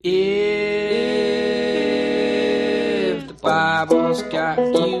Bible's got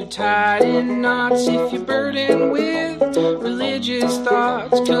you tied in knots. If you're burdened with religious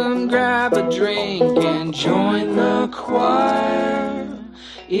thoughts, come grab a drink and join the choir.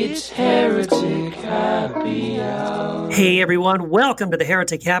 It's Heretic Happy Hour. Hey everyone, welcome to the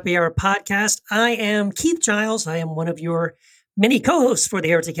Heretic Happy Hour podcast. I am Keith Giles. I am one of your many co-hosts for the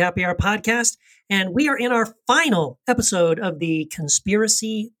Heretic Happy Hour podcast, and we are in our final episode of the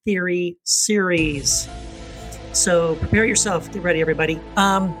Conspiracy Theory series. So prepare yourself. Get ready, everybody.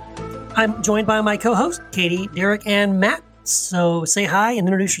 I'm joined by my co-hosts, Katie, Derek, and Matt. So say hi and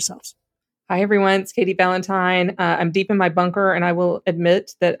introduce yourselves. Hi, everyone. It's Katie Valentine. I'm deep in my bunker, and I will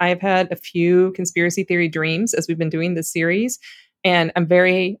admit that I have had a few conspiracy theory dreams as we've been doing this series. And I'm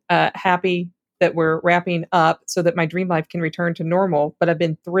very happy that we're wrapping up so that my dream life can return to normal. But I've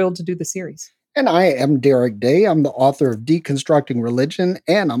been thrilled to do the series. And I am Derek Day. I'm the author of Deconstructing Religion,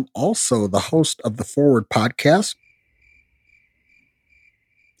 and I'm also the host of the Forward podcast.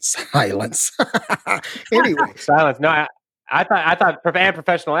 Silence. Anyway. Silence. No, I thought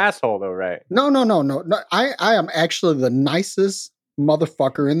professional asshole though, right? No. I am actually the nicest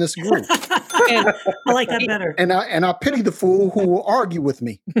motherfucker in this group. I like that better. And I pity the fool who will argue with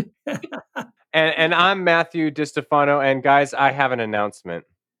me. And I'm Matthew DiStefano, and guys, I have an announcement.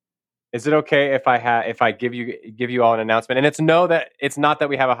 Is it okay if I give you all an announcement? And it's not that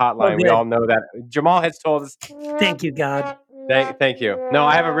we have a hotline. We all know that. Jamal has told us. Thank you, God. Thank you. No,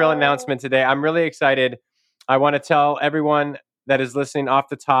 I have a real announcement today. I'm really excited. I want to tell everyone that is listening off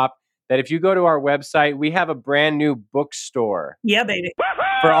the top that if you go to our website, we have a brand new bookstore. Yeah, baby.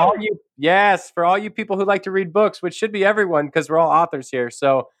 For all you people who like to read books, which should be everyone because we're all authors here.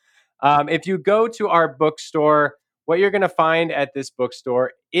 So if you go to our bookstore, what you're going to find at this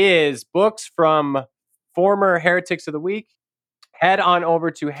bookstore is books from former Heretics of the Week. Head on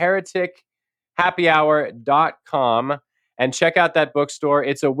over to heretichappyhour.com and check out that bookstore.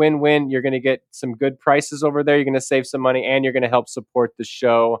 It's a win-win. You're going to get some good prices over there. You're going to save some money, and you're going to help support the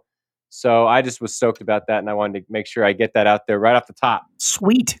show. So I just was stoked about that, and I wanted to make sure I get that out there right off the top.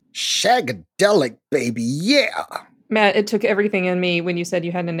 Sweet. Shagadelic, baby. Yeah. Matt, it took everything in me when you said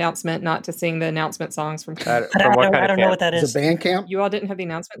you had an announcement not to sing the announcement songs from camp. I don't know what that is. It's a band camp? You all didn't have the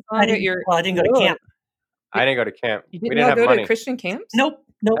announcement song? I didn't go to camp. I didn't go to camp. You We didn't didn't all have go money. to Christian camps? Nope.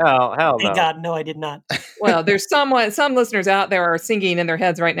 Hell Thank no. God, no, I did not. Well, there's some listeners out there are singing in their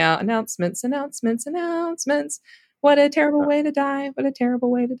heads right now. Announcements. What a terrible way to die. What a terrible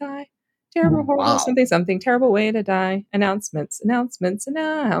way to die. Terrible, horrible, something, terrible way to die. Announcements.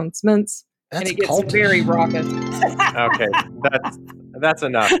 That's and it gets cultish. very raucous. Okay, that's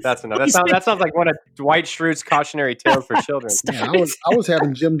enough. That sounds like one of Dwight Schrute's cautionary tales for children. Yeah, I was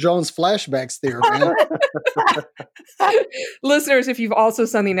having Jim Jones flashbacks there, man. Listeners, if you've also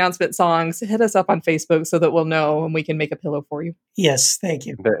sung the announcement songs, hit us up on Facebook so that we'll know and we can make a pillow for you. Yes, thank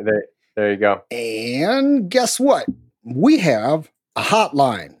you. There you go. And guess what? We have a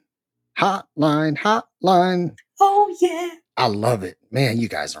hotline. Hotline. Oh, yeah. I love it. Man, you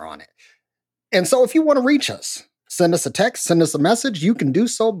guys are on it. And so if you want to reach us, send us a text, send us a message. You can do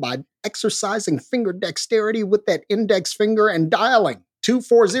so by exercising finger dexterity with that index finger and dialing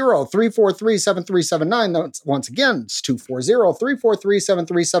 240-343-7379. Once again, it's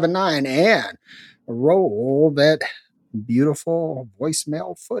 240-343-7379. And roll that beautiful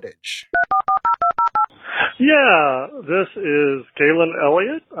voicemail footage. Yeah, this is Galen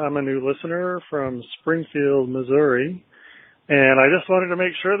Elliott. I'm a new listener from Springfield, Missouri. And I just wanted to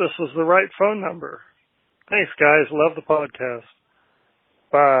make sure this was the right phone number. Thanks, guys. Love the podcast.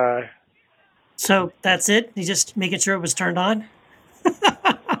 Bye. So that's it? You just making sure it was turned on?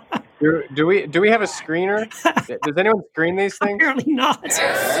 Do we have a screener? Does anyone screen these things? Apparently not.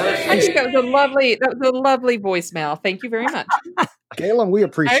 I think that was a lovely voicemail. Thank you very much. Galen, we I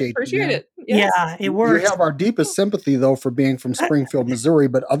appreciate it. Yes. Yeah, it works. You have our deepest sympathy, though, for being from Springfield, Missouri.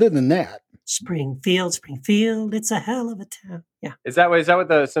 But other than that, Springfield, it's a hell of a town. Yeah. Is that what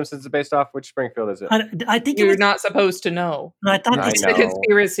The Simpsons is based off? Which Springfield is it? I think You're not supposed to know. No, I thought It's a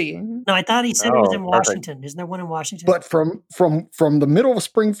conspiracy. No, I thought he said it was in perfect. Washington. Isn't there one in Washington? but from the middle of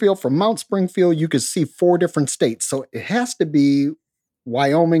Springfield, from Mount Springfield, you could see 4 different states. So it has to be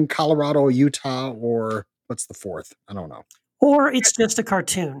Wyoming, Colorado, Utah, or what's the fourth? I don't know. Or it's just a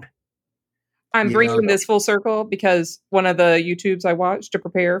cartoon. I'm bringing this full circle because one of the YouTubes I watched to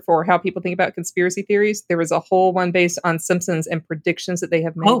prepare for how people think about conspiracy theories, there was a whole one based on Simpsons and predictions that they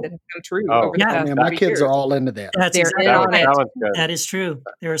have made that have come true over the past 30 my kids years. are all into that. That's They're exactly in on it. That is true.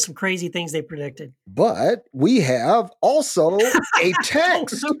 There are some crazy things they predicted. But we have also a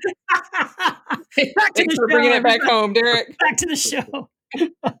text. Thanks for bringing it back home, Derek. Back to the show.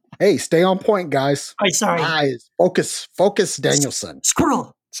 Hey, stay on point, guys. Oh, sorry. Eyes. Focus, Danielson.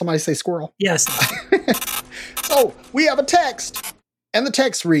 Squirrel. Somebody say squirrel. Yes. So we have a text, and the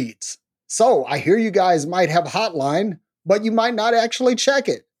text reads, so I hear you guys might have a hotline, but you might not actually check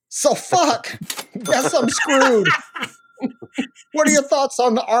it. So fuck. Guess I'm screwed. What are your thoughts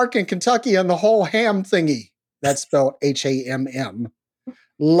on the ARC in Kentucky and the whole ham thingy? That's spelled HAMM.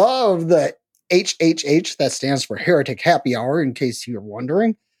 Love the HHH, that stands for Heretic Happy Hour, in case you're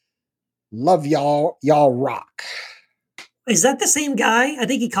wondering. Love y'all. Y'all rock. Is that the same guy? I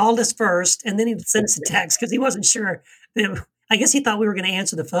think he called us first, and then he sent us a text because he wasn't sure. I guess he thought we were going to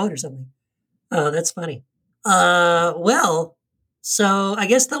answer the phone or something. Oh, that's funny. Well, so I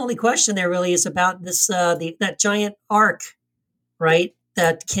guess the only question there really is about this that giant arc, right?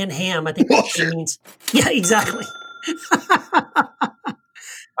 That Ken Ham, I think that means. Yeah, exactly.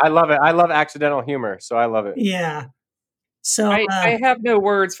 I love it. I love accidental humor, so I love it. Yeah. So I have no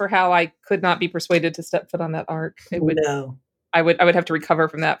words for how I could not be persuaded to step foot on that arc. It would. No. I would have to recover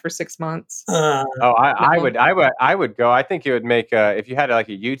from that for 6 months. I would go. I think it would make if you had like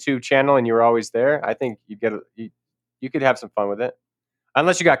a YouTube channel and you were always there. I think you could have some fun with it,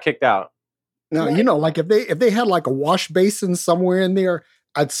 unless you got kicked out. Now, like if they had like a wash basin somewhere in there,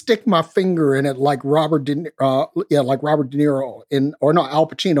 I'd stick my finger in it like Robert De Niro Al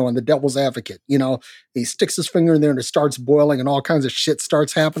Pacino in The Devil's Advocate. He sticks his finger in there and it starts boiling and all kinds of shit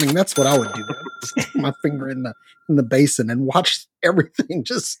starts happening. That's what I would do. Stick my finger in the basin and watch everything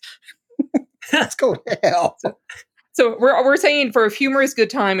just let's go to hell. So we're saying for a humorous good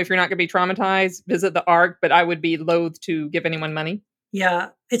time, if you're not going to be traumatized, visit the ARC, but I would be loath to give anyone money. Yeah.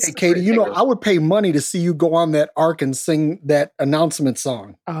 Hey, Katie, I would pay money to see you go on that arc and sing that announcement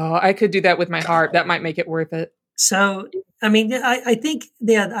song. Oh, I could do that with my heart. That might make it worth it. So, I mean, I think,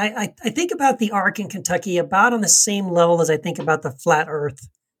 I think about the arc in Kentucky about on the same level as I think about the flat Earth,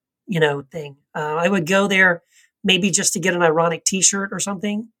 thing. I would go there maybe just to get an ironic T-shirt or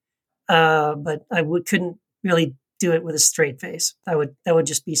something, but I couldn't really do it with a straight face. That would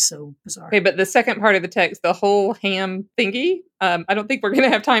just be so bizarre. Okay, but the second part of the text, the whole ham thingy, I don't think we're going to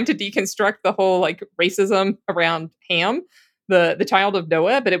have time to deconstruct the whole like racism around Ham, the child of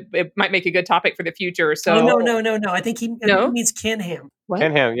Noah, but it might make a good topic for the future. So no. I think he means Ken Ham. What?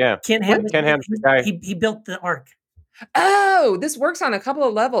 Ken Ham, yeah. Ken Ham. Ken Ham's the guy. He built the ark. Oh, this works on a couple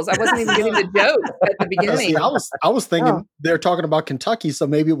of levels. I wasn't even getting the joke at the beginning. See, I was thinking they're talking about Kentucky, so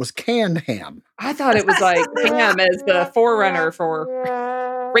maybe it was canned ham. I thought it was like Ham as the forerunner for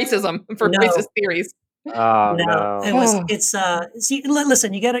racism, for racist theories. Oh no! See,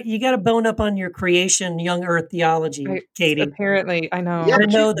 listen, you gotta bone up on your creation, young Earth theology, Katie. Apparently, I know. Yeah, I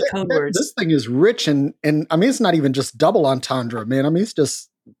know the code words. This thing is rich, and I mean, it's not even just double entendre, man. I mean, it's just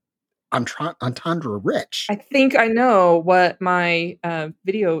entendre rich. I think I know what my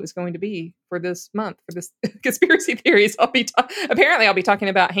video is going to be for this month for this conspiracy theories. I'll be talking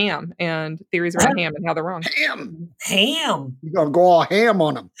about ham and theories around ham and how they're wrong. Ham. You're gonna go all ham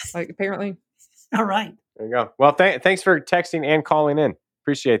on them. Like apparently. All right. There you go. Well, thanks for texting and calling in.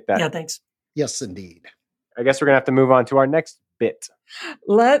 Appreciate that. Yeah, thanks. Yes, indeed. I guess we're going to have to move on to our next bit.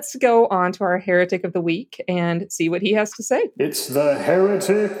 Let's go on to our Heretic of the Week and see what he has to say. It's the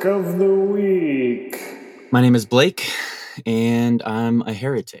Heretic of the Week. My name is Blake, and I'm a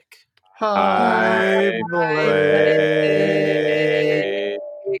heretic. Hi, Blake.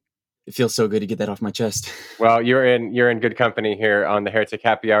 It feels so good to get that off my chest. Well, you're in good company here on the Heretic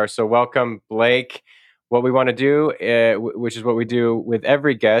Happy Hour. So welcome, Blake. What we want to do, which is what we do with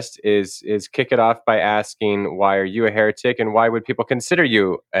every guest, is kick it off by asking, why are you a heretic, and why would people consider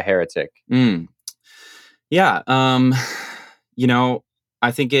you a heretic? Yeah, I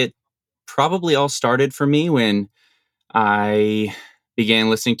think it probably all started for me when I began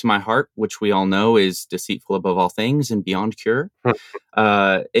listening to my heart, which we all know is deceitful above all things and beyond cure.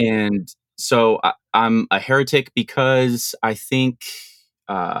 And so I'm a heretic because I think,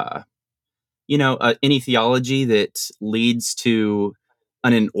 any theology that leads to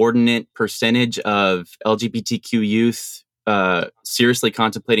an inordinate percentage of LGBTQ youth seriously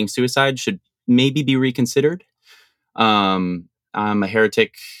contemplating suicide should maybe be reconsidered. I'm a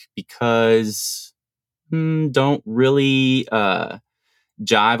heretic because don't really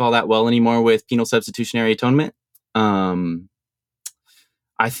jive all that well anymore with penal substitutionary atonement. I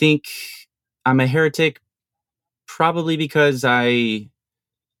think I'm a heretic probably because I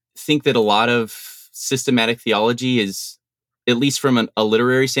think that a lot of systematic theology is, at least from a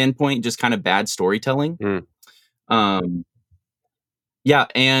literary standpoint, just kind of bad storytelling. And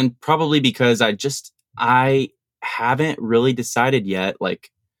probably because I haven't really decided yet, like,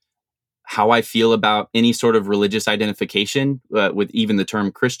 how I feel about any sort of religious identification with even the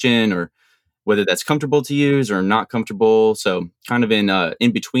term Christian, or whether that's comfortable to use or not comfortable. So kind of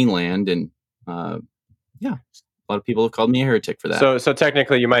in between land. And yeah, a lot of people have called me a heretic for that. So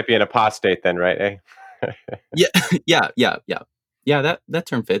technically you might be an apostate then, right? Eh? Yeah. That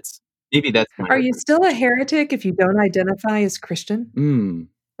term fits. Maybe that's Are you still a heretic if you don't identify as Christian?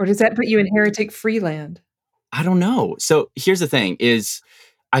 Or does that put you in heretic free land? I don't know. So here's the thing is,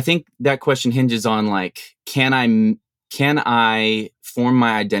 I think that question hinges on like, can I form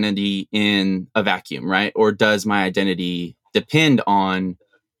my identity in a vacuum, right? Or does my identity depend on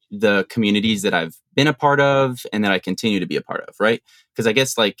the communities that I've been a part of and that I continue to be a part of, right? Because I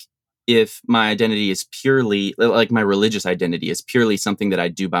guess like if my identity is purely like my religious identity is purely something that I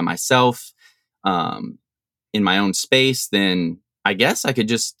do by myself, in my own space, then I guess I could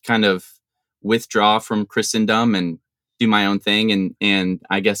just kind of withdraw from Christendom and do my own thing. And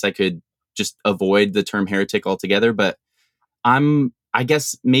I guess I could just avoid the term heretic altogether. But I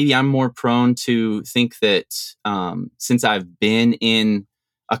guess maybe I'm more prone to think that since I've been in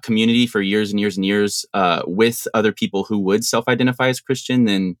a community for years and years and years with other people who would self-identify as Christian,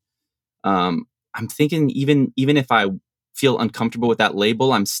 then I'm thinking even if I feel uncomfortable with that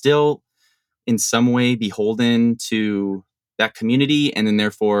label, I'm still in some way beholden to that community. And then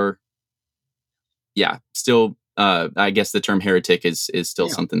therefore, yeah, still, I guess the term heretic is still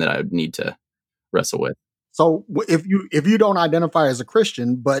something that I would need to wrestle with. So if you don't identify as a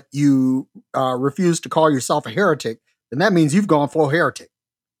Christian, but you refuse to call yourself a heretic, then that means you've gone full heretic.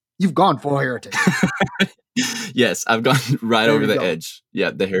 You've gone full heretic. Yes, I've gone right over the edge.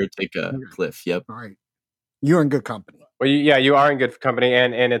 Yeah, the heretic cliff. Yep. All right. You're in good company. Well, you are in good company.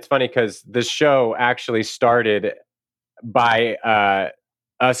 And it's funny because this show actually started by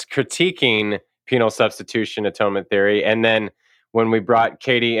us critiquing penal substitution atunement theory. And then when we brought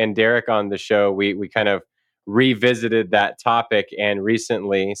Katie and Derek on the show, we kind of revisited that topic and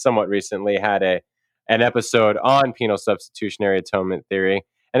somewhat recently had an episode on penal substitutionary atonement theory.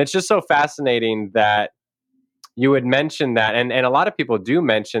 And it's just so fascinating that you would mention that. And a lot of people do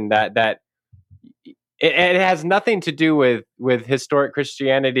mention that it has nothing to do with historic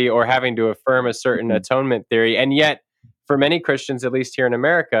Christianity or having to affirm a certain atonement theory. And yet, for many Christians, at least here in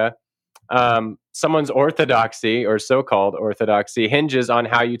America, someone's orthodoxy or so-called orthodoxy hinges on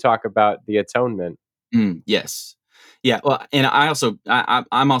how you talk about the atonement. Yes. Yeah. Well, and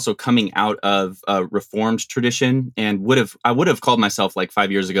I'm also coming out of a Reformed tradition, and I would have called myself like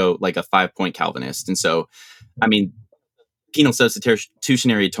 5 years ago like a 5-point Calvinist. And so, I mean, penal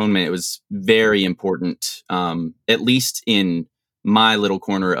substitutionary atonement, it was very important, at least in my little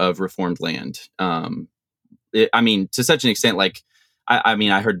corner of Reformed land. To such an extent, like,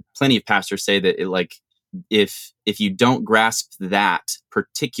 I heard plenty of pastors say that if you don't grasp that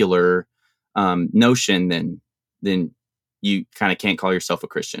particular notion, then you kind of can't call yourself a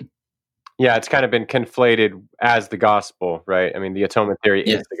Christian. Yeah, it's kind of been conflated as the gospel, right? I mean, the atonement theory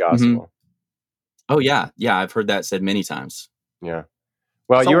is the gospel. Mm-hmm. Oh, yeah. Yeah, I've heard that said many times. Yeah.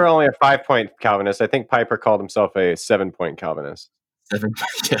 Well, you were only a 5-point Calvinist. I think Piper called himself a 7-point Calvinist. 7,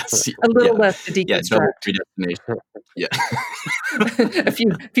 yes. A little less to deconstruct. Double predestination. Yeah. a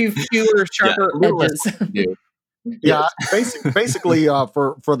few fewer, sharper edges. Yeah, basically,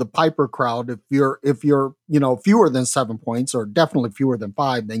 for the Piper crowd, if you're fewer than 7 points or definitely fewer than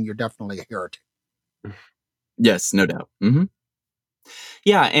 5, then you're definitely a heretic. Yes, no doubt. Mm-hmm.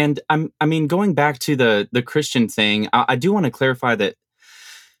 Yeah, and going back to the Christian thing, I do want to clarify that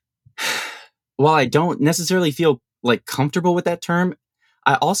while I don't necessarily feel like comfortable with that term,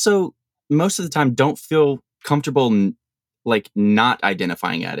 I also most of the time don't feel comfortable like not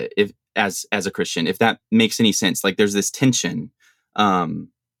identifying at it as a Christian, if that makes any sense. Like there's this tension. Yeah,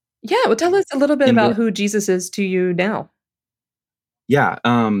 well, tell us a little bit about who Jesus is to you now. Yeah,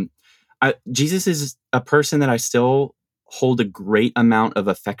 Jesus is a person that I still hold a great amount of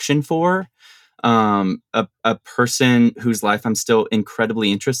affection for, a person whose life I'm still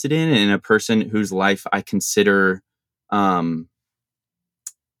incredibly interested in, and a person whose life I consider one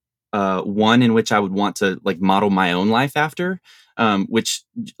in which I would want to like model my own life after, which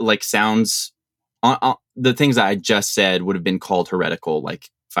like sounds the things that I just said would have been called heretical like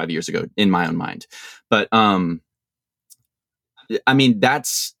 5 years ago in my own mind. But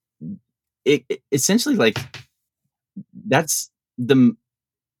that's it essentially, like that's the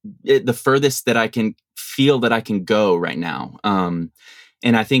furthest that I can feel that I can go right now. And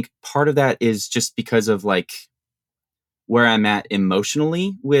I think part of that is just because of like where I'm at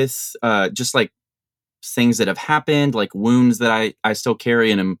emotionally with just like things that have happened, like wounds that I still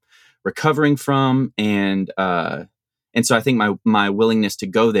carry and am recovering from, and And so I think my willingness to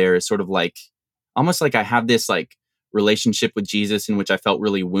go there is sort of like, almost like I have this like relationship with Jesus in which I felt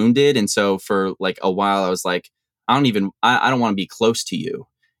really wounded. And so for like a while, I was like, I don't want to be close to you.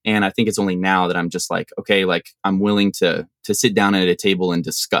 And I think it's only now that I'm just like, okay, like I'm willing to sit down at a table and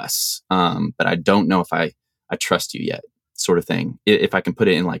discuss. But I don't know if I trust you yet, sort of thing. If I can put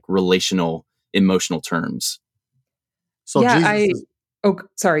it in like relational, emotional terms. So Yeah, Jesus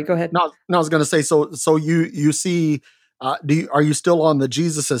sorry, go ahead. No, I was going to say, so you see, are you still on the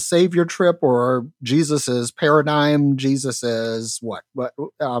Jesus as Savior trip, or Jesus as paradigm? Jesus as what?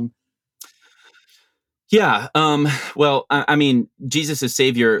 Yeah. Well, I mean, Jesus as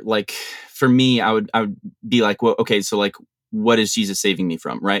Savior, like for me, I would be like, well, okay, so like, what is Jesus saving me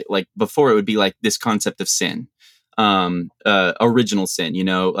from? Right. Like before it would be like this concept of sin, original sin,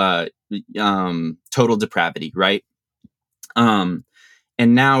 total depravity. Right. And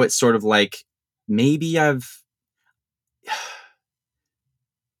now it's sort of like, maybe I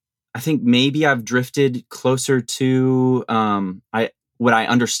think maybe I've drifted closer to what I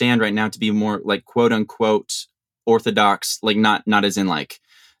understand right now to be more like quote unquote orthodox, like not as in like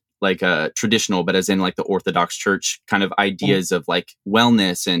traditional, but as in like the Orthodox Church kind of ideas of like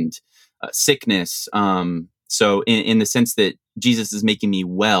wellness and sickness. So in the sense that Jesus is making me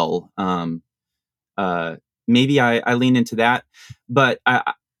well, maybe I lean into that, but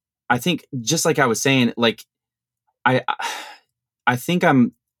I think just like I was saying, like I think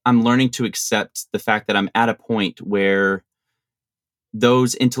I'm learning to accept the fact that I'm at a point where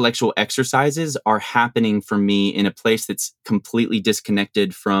those intellectual exercises are happening for me in a place that's completely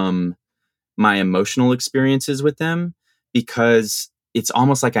disconnected from my emotional experiences with them, because it's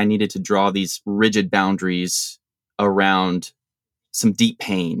almost like I needed to draw these rigid boundaries around some deep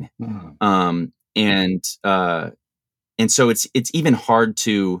pain. And so it's even hard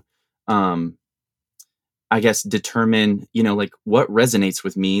to, I guess, determine, like what resonates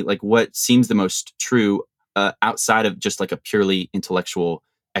with me, like what seems the most true outside of just like a purely intellectual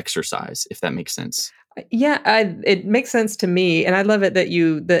exercise, if that makes sense. Yeah, it makes sense to me. And I love it that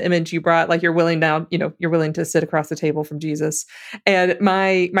the image you brought, like you're willing now, you're willing to sit across the table from Jesus. And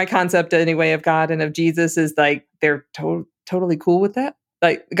my concept anyway of God and of Jesus is like, they're totally cool with that.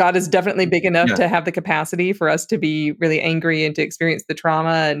 Like God is definitely big enough to have the capacity for us to be really angry and to experience the trauma.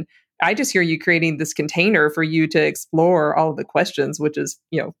 And I just hear you creating this container for you to explore all of the questions, which is,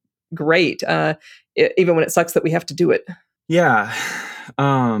 great. Even when it sucks that we have to do it. Yeah.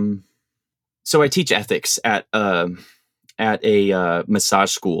 So I teach ethics at a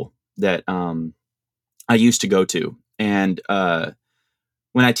massage school that I used to go to. And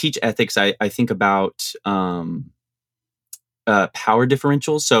when I teach ethics, I think about power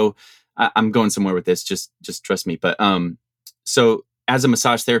differentials. So I'm going somewhere with this, just trust me. But so as a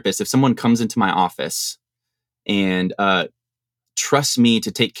massage therapist, if someone comes into my office and trusts me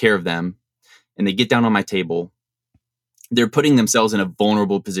to take care of them, and they get down on my table, they're putting themselves in a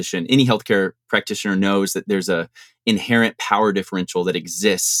vulnerable position. Any healthcare practitioner knows that there's a inherent power differential that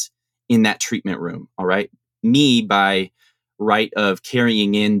exists in that treatment room. All right. Me, by right of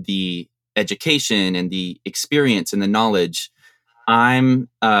carrying in the education and the experience and the knowledge, I'm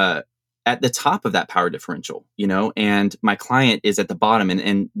at the top of that power differential, and my client is at the bottom.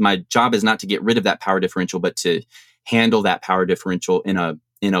 And my job is not to get rid of that power differential, but to handle that power differential in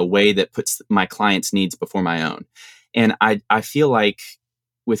a way that puts my client's needs before my own. And I feel like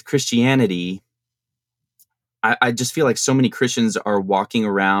with Christianity, I just feel like so many Christians are walking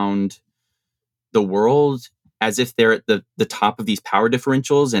around the world as if they're at the top of these power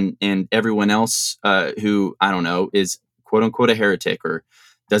differentials, and everyone else who, I don't know, is quote unquote a heretic or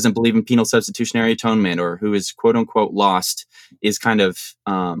doesn't believe in penal substitutionary atonement, or who is quote unquote lost, is kind of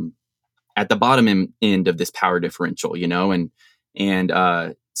at the bottom end of this power differential, and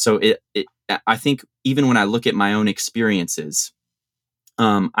so I think even when I look at my own experiences,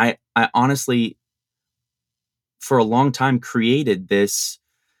 I honestly, for a long time, created this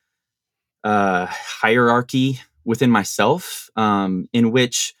hierarchy within myself, in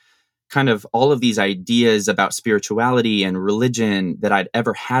which kind of all of these ideas about spirituality and religion that I'd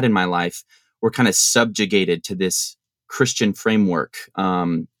ever had in my life were kind of subjugated to this Christian framework,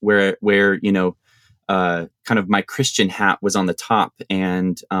 where kind of my Christian hat was on the top,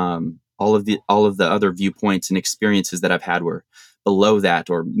 and all of the other viewpoints and experiences that I've had were below that,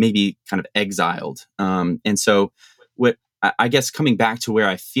 or maybe kind of exiled. And so what I guess coming back to where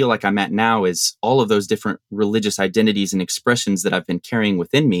I feel like I'm at now is all of those different religious identities and expressions that I've been carrying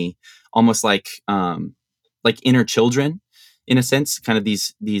within me, almost like inner children, in a sense, kind of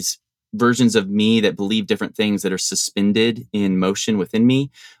these versions of me that believe different things that are suspended in motion within me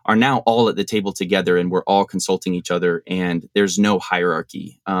are now all at the table together, and we're all consulting each other, and there's no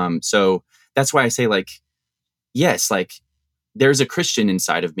hierarchy. So that's why I say, like, yes, like there's a Christian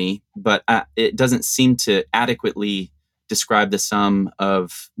inside of me, but it doesn't seem to adequately describe the sum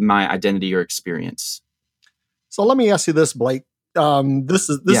of my identity or experience. So let me ask you this, Blake. This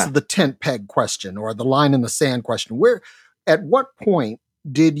is the tent peg question, or the line in the sand question. At what point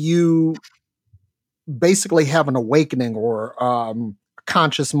did you basically have an awakening or a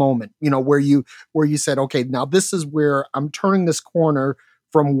conscious moment, where you said, okay, now this is where I'm turning this corner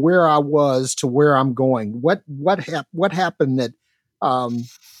from where I was to where I'm going? What happened that,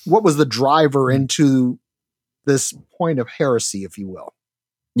 what was the driver into this point of heresy, if you will?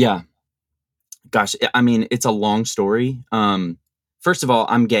 Yeah. Gosh, I mean, it's a long story. First of all,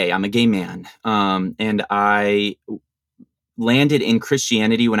 I'm gay. I'm a gay man. And I landed in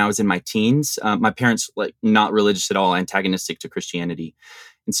Christianity when I was in my teens. My parents, like, not religious at all, antagonistic to Christianity.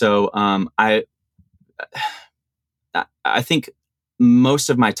 And so I think most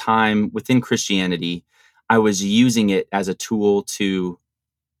of my time within Christianity, I was using it as a tool to,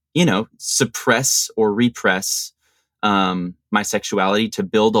 suppress or repress my sexuality, to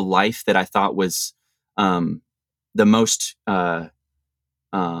build a life that I thought was the most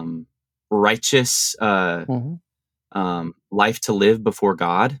righteous life to live before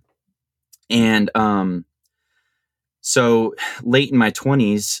God. And so late in my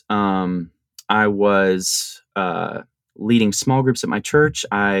 20s, I was leading small groups at my church.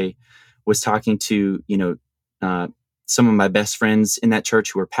 I was talking to, some of my best friends in that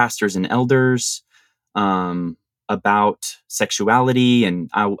church who were pastors and elders about sexuality. And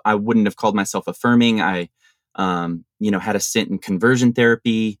I wouldn't have called myself affirming. I had a stint in conversion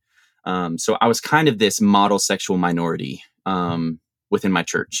therapy. So I was kind of this model sexual minority within my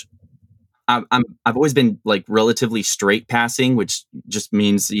church. I've always been like relatively straight passing, which just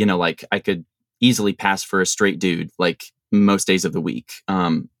means, like I could easily pass for a straight dude, like most days of the week.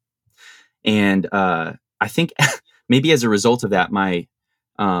 And I think maybe as a result of that, my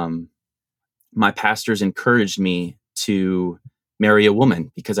pastors encouraged me to marry a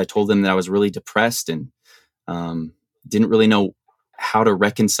woman, because I told them that I was really depressed and didn't really know how to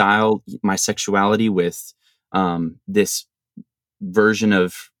reconcile my sexuality with this version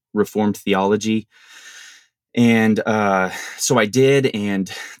of Reformed theology. And so I did, and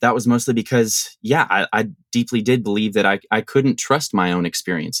that was mostly because, I deeply did believe that I couldn't trust my own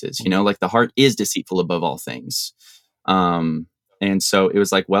experiences. Like the heart is deceitful above all things. And so it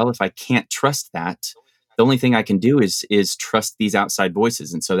was like, well, if I can't trust that, the only thing I can do is trust these outside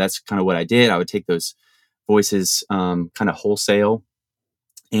voices. And so that's kind of what I did. I would take those voices kind of wholesale.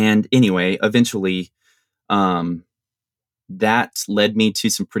 And anyway, eventually, that led me to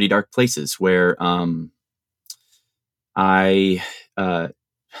some pretty dark places where I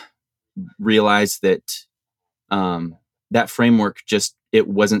realized that that framework it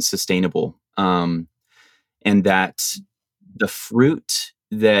wasn't sustainable, and that the fruit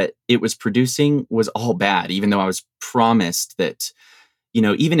that it was producing was all bad, even though I was promised that,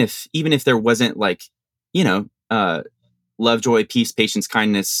 even if there wasn't like, love, joy, peace, patience,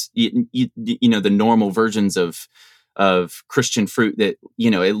 kindness, the normal versions of Christian fruit, that,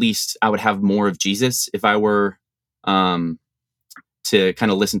 at least I would have more of Jesus if I were to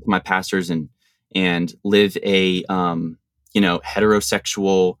kind of listen to my pastors and live a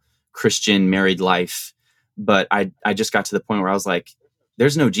heterosexual Christian married life. But I just got to the point where I was like,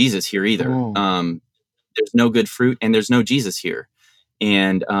 there's no Jesus here either. There's no good fruit, and there's no Jesus here.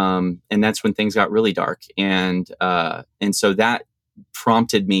 And that's when things got really dark. And so that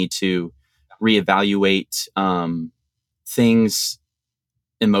prompted me to reevaluate things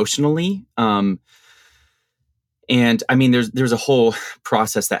emotionally. And I mean, there's a whole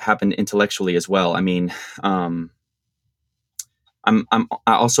process that happened intellectually as well. I mean, I'm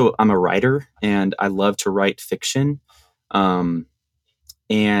a writer, and I love to write fiction. And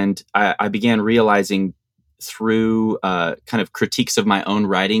I began realizing through kind of critiques of my own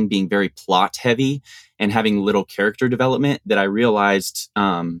writing being very plot heavy and having little character development, that I realized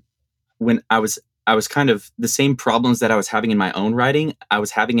when I was kind of the same problems that I was having in my own writing, I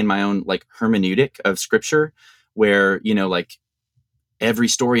was having in my own like hermeneutic of scripture, where, like every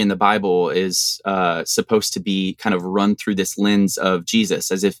story in the Bible is supposed to be kind of run through this lens of Jesus,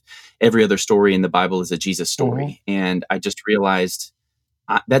 as if every other story in the Bible is a Jesus story. Mm-hmm. And I just realized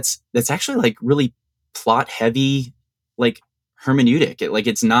that's actually like really plot heavy, like hermeneutic.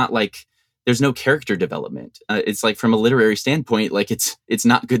 It's not like there's no character development. It's like from a literary standpoint, like it's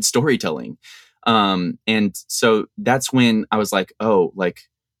not good storytelling. And so that's when I was like, oh, like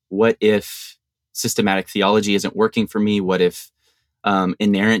what if systematic theology isn't working for me? What if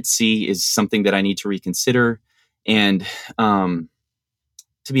inerrancy is something that I need to reconsider? And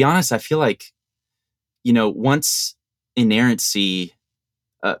to be honest, I feel like, once inerrancy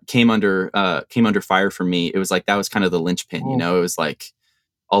came under fire for me, it was like that was kind of the linchpin. It was like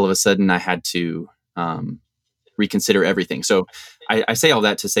all of a sudden I had to reconsider everything. So I say all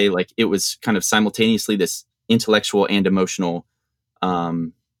that to say, like, it was kind of simultaneously this intellectual and emotional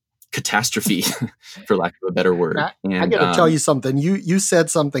catastrophe, for lack of a better word. I got to tell you something. You said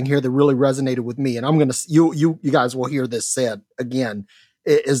something here that really resonated with me, and I'm gonna you guys will hear this said again.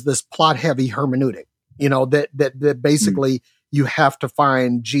 Is this plot heavy hermeneutic? That basically you have to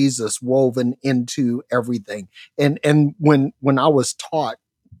find Jesus woven into everything. And when I was taught,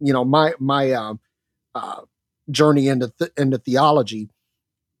 my journey into theology,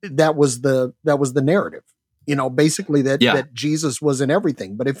 that was the narrative. Basically that Jesus was in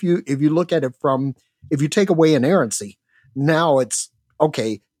everything. But if you look at it if you take away inerrancy, now it's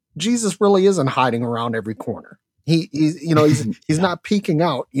okay. Jesus really isn't hiding around every corner. He's not peeking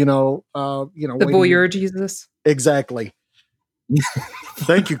out. The voyeur Jesus. Exactly.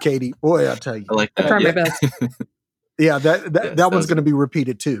 Thank you, Katie. Boy, I tell you, I like that. I try my best. Yeah, that one's going to be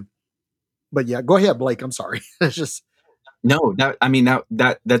repeated too. But yeah, go ahead, Blake. I'm sorry. It's just. No,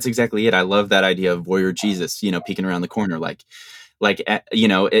 that's exactly it. I love that idea of voyeur Jesus, peeking around the corner,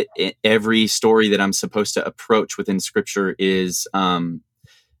 every story that I'm supposed to approach within Scripture is kind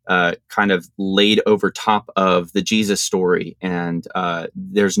of laid over top of the Jesus story, and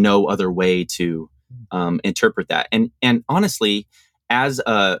there's no other way to interpret that. And honestly, as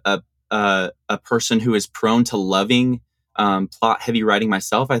a person who is prone to loving plot heavy writing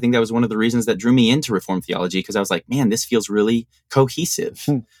myself, I think that was one of the reasons that drew me into Reformed theology, because I was like, man, this feels really cohesive.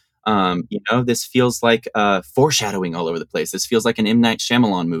 This feels like foreshadowing all over the place. This feels like an M. Night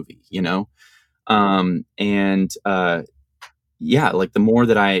Shyamalan movie, like the more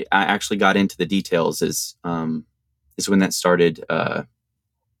that I actually got into the details is when that started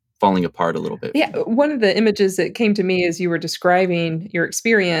falling apart a little bit. Yeah. One of the images that came to me as you were describing your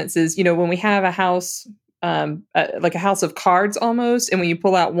experience is, when we have a house, like a house of cards almost, and when you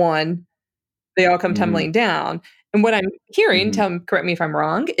pull out one, they all come tumbling down. And what I'm hearing, correct me if I'm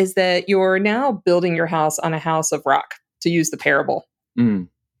wrong, is that you're now building your house on a house of rock, to use the parable. A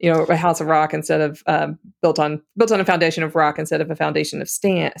house of rock instead of built on a foundation of rock instead of a foundation of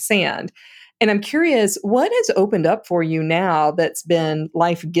sand. And I'm curious, what has opened up for you now that's been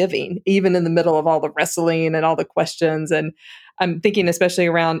life-giving, even in the middle of all the wrestling and all the questions? And I'm thinking especially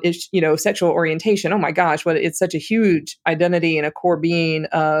around, sexual orientation. Oh my gosh, it's such a huge identity and a core being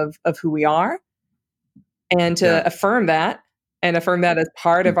of who we are. And to affirm that as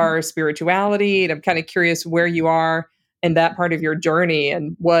part of our spirituality. And I'm kind of curious where you are in that part of your journey,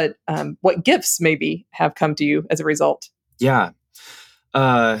 and what gifts maybe have come to you as a result. Yeah.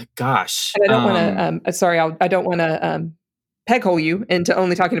 Gosh. And I don't want to, I don't want to peg hole you into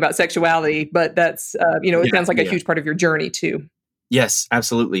only talking about sexuality, but that's, it sounds like a huge part of your journey too. Yes,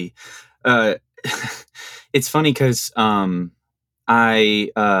 absolutely. It's funny because I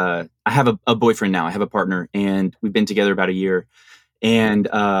have a boyfriend now. I have a partner, and we've been together about a year. And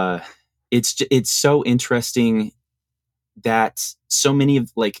it's so interesting that so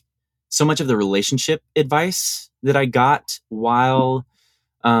much of the relationship advice that I got while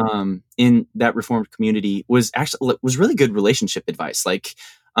in that Reformed community was really good relationship advice. Like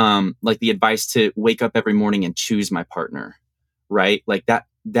the advice to wake up every morning and choose my partner, right? Like that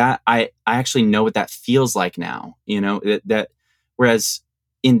I actually know what that feels like now, that whereas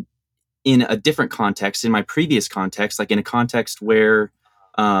in a different context, in my previous context, like in a context where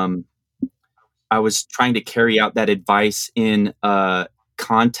I was trying to carry out that advice in a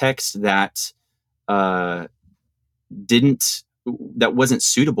context that wasn't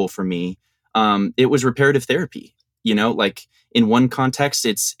suitable for me. It was reparative therapy, like in one context,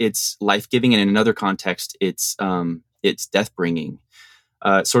 it's life-giving, and in another context, it's death bringing.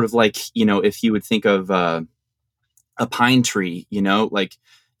 Sort of like, if you would think of a pine tree, like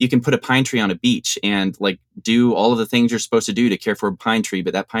you can put a pine tree on a beach and like do all of the things you're supposed to do to care for a pine tree,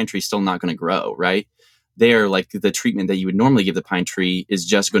 but that pine tree is still not going to grow, right? There, like the treatment that you would normally give the pine tree is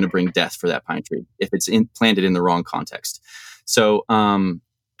just going to bring death for that pine tree if it's planted in the wrong context. So on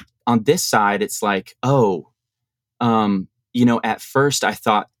this side, it's like, at first I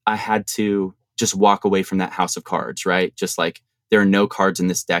thought I had to just walk away from that house of cards, right? Just like there are no cards in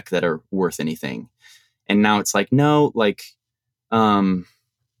this deck that are worth anything. And now it's like, no, like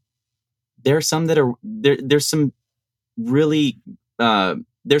there are some that are there's some really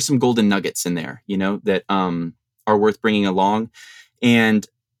there's some golden nuggets in there, that are worth bringing along. And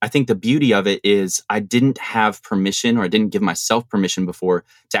I think the beauty of it is I didn't have permission, or I didn't give myself permission before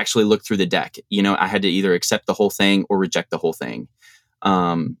to actually look through the deck. I had to either accept the whole thing or reject the whole thing.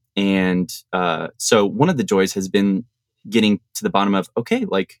 So one of the joys has been getting to the bottom of, okay,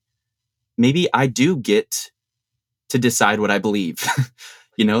 like maybe I do get to decide what I believe.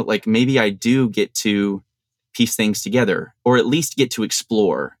 Like maybe I do get to piece things together, or at least get to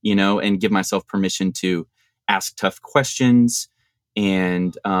explore, and give myself permission to ask tough questions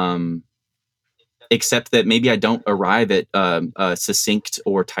and accept that maybe I don't arrive at a succinct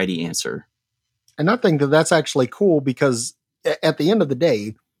or tidy answer. And I think that that's actually cool, because at the end of the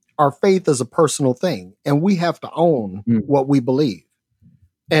day, our faith is a personal thing, and we have to own what we believe.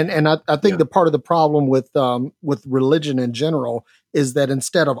 And I think the part of the problem with religion in general is that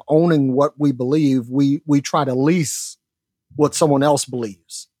instead of owning what we believe, we try to lease what someone else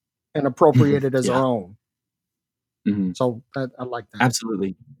believes and appropriate it as our own. Mm-hmm. So I like that.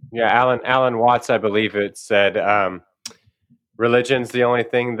 Absolutely. Yeah, Alan Watts, I believe it said, religion's the only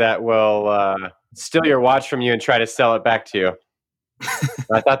thing that will steal your watch from you and try to sell it back to you.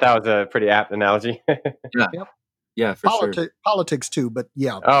 I thought that was a pretty apt analogy. Yeah. Yep. Yeah, for sure. Politics too, but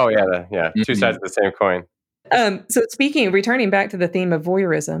yeah. Oh, yeah. Two sides of the same coin. So returning back to the theme of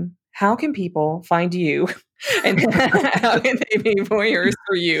voyeurism, how can people find you, and how can they be voyeurs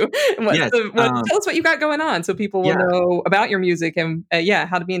for you? Tell us what you got going on, so people will know about your music and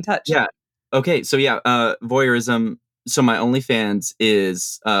how to be in touch. Yeah. Okay. So voyeurism. So my OnlyFans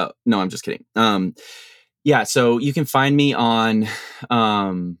is no, I'm just kidding. So you can find me on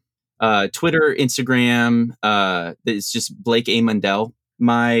Twitter, Instagram. It's just Blake A. Mundell.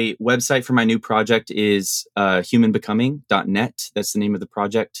 My website for my new project is humanbecoming.net. That's the name of the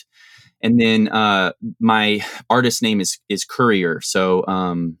project. And then my artist name is Courier.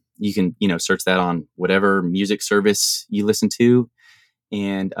 So you can search that on whatever music service you listen to.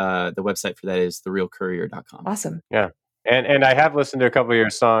 And the website for that is therealcourier.com. Awesome. Yeah. And I have listened to a couple of your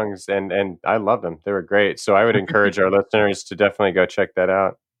songs, and I love them. They were great. So I would encourage our listeners to definitely go check that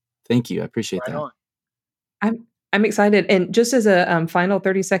out. Thank you. I appreciate that. I'm excited. And just as a final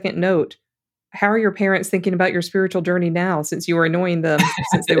 30-second note, how are your parents thinking about your spiritual journey now, since you were annoying them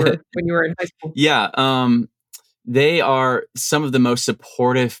since they were when you were in high school? Yeah. They are some of the most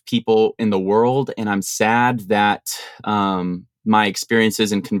supportive people in the world. And I'm sad that my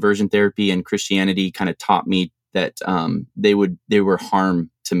experiences in conversion therapy and Christianity kind of taught me that they were harm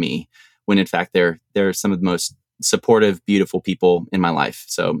to me, when in fact they're some of the most supportive, beautiful people in my life.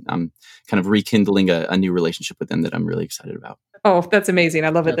 So I'm kind of rekindling a new relationship with them that I'm really excited about. Oh, that's amazing. I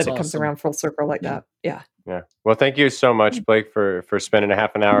love it That's that it comes awesome. around full circle like that. Yeah. Yeah. Well, thank you so much, Blake, for spending a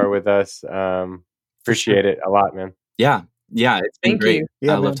half an hour with us. Appreciate it a lot, man. Yeah. It's been Thank great. you.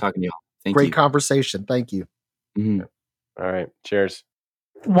 Yeah, I love man. talking to y'all. Thank Great you. conversation. Thank you. Mhm. All right. Cheers.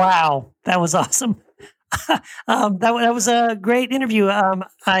 Wow, that was awesome. That was a great interview.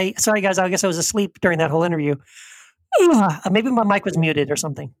 Sorry guys, I guess I was asleep during that whole interview. Maybe my mic was muted or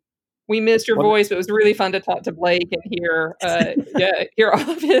something. We missed your voice, but it was really fun to talk to Blake and hear all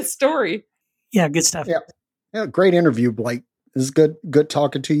of his story. Yeah, good stuff. Yeah, great interview, Blake. This is good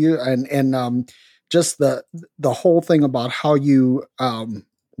talking to you, and just the whole thing about how you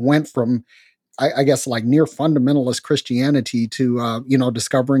went from, I guess, like near fundamentalist Christianity to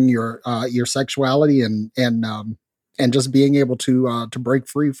discovering your sexuality and just being able to break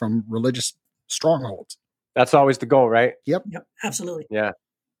free from religious strongholds. That's always the goal, right? Yep, absolutely.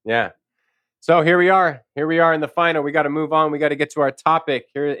 Yeah. So here we are in the final. We got to move on. We got to get to our topic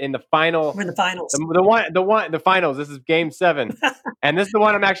here in the final. We're in the finals. The finals. This is game 7. And this is the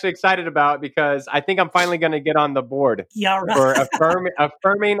one I'm actually excited about, because I think I'm finally going to get on the board for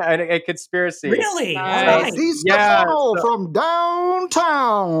affirming a conspiracy. Really? Nice. Right. He's from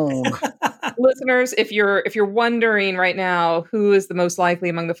downtown. Listeners, if you're wondering right now who is the most likely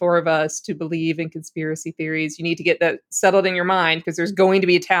among the 4 of us to believe in conspiracy theories, you need to get that settled in your mind, because there's going to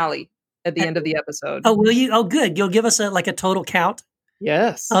be a tally at the end of the episode. Oh, will you? Oh, good. You'll give us a total count?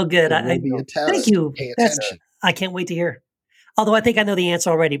 Yes. Oh, good. There will be a test. Thank you. Pay attention. I can't wait to hear. Although I think I know the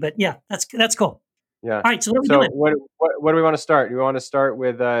answer already, but yeah, that's cool. Yeah. All right. So what are we doing? What do we want to start? Do we want to start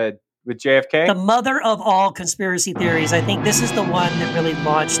with JFK? The mother of all conspiracy theories. I think this is the one that really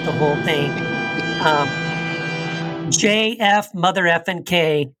launched the whole thing. JF, mother F and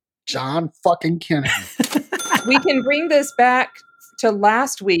K. John fucking Kennedy. We can bring this back to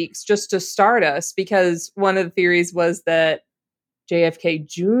last week's just to start us, because one of the theories was that JFK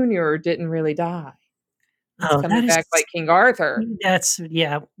Jr. didn't really die. He's coming back like King Arthur.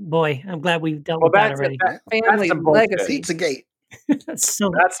 Boy, I'm glad we've dealt with that already. Family that's legacy. Pizzagate. That's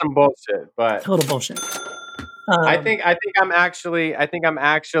some bullshit, but total bullshit. I think I'm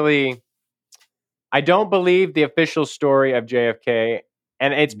actually. I don't believe the official story of JFK,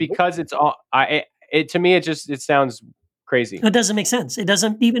 and it's because it's all. To me, it sounds crazy. It doesn't make sense. It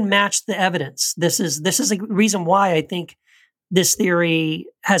doesn't even match the evidence. This is a reason why I think this theory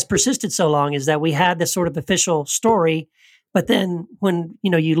has persisted so long, is that we had this sort of official story, but then when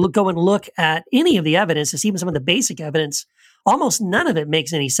you go and look at any of the evidence, it's even some of the basic evidence, almost none of it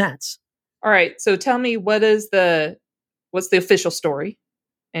makes any sense. All right, so tell me, what's the official story,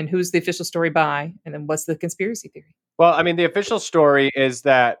 and who's the official story by, and then what's the conspiracy theory? Well, I mean, the official story is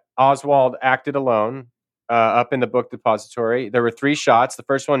that Oswald acted alone up in the book depository. There were 3 shots. The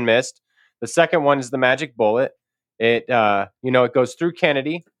first one missed. The second one is the magic bullet. It goes through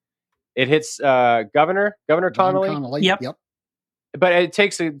Kennedy. It hits Governor Connolly. Yep. But it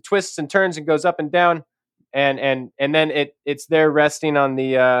takes twists and turns and goes up and down, and then it's there resting on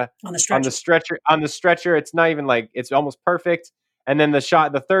the stretcher. It's not even it's almost perfect. And then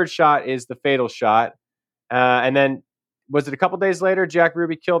the third shot is the fatal shot. And then was it a couple days later Jack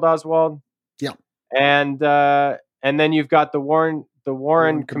Ruby killed Oswald? Yeah. And then you've got the Warren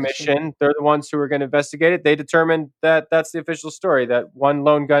Commission. They're the ones who are going to investigate it. They determined that that's the official story, that one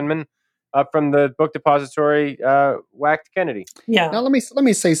lone gunman up from the book depository whacked Kennedy. Yeah. Now let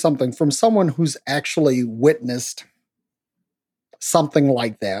me say something from someone who's actually witnessed something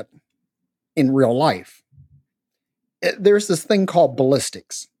like that in real life. There's this thing called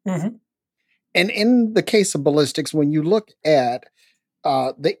ballistics. Mm-hmm. And in the case of ballistics, when you look at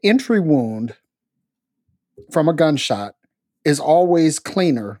the entry wound from a gunshot is always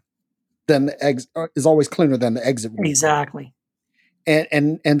cleaner than the exit wound. Exactly.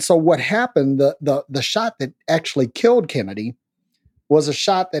 And so what happened, the shot that actually killed Kennedy was a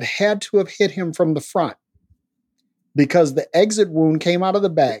shot that had to have hit him from the front, because the exit wound came out of the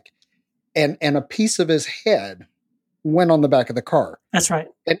back and a piece of his head went on the back of the car. That's right.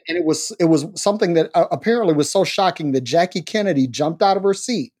 And it was something that apparently was so shocking that Jackie Kennedy jumped out of her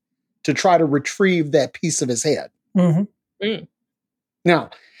seat to try to retrieve that piece of his head. Mm-hmm. Mm. Now,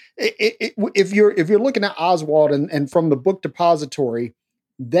 if you're looking at Oswald and from the book depository,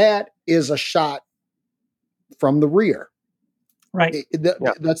 that is a shot from the rear. Right.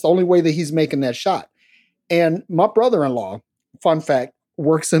 That's the only way that he's making that shot. And my brother-in-law, fun fact,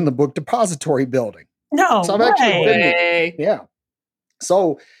 works in the book depository building. No, so I've actually been there. Yeah.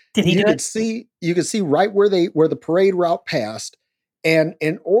 So did he you could see right where the parade route passed. And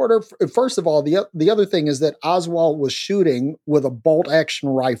in order, first of all, the other thing is that Oswald was shooting with a bolt action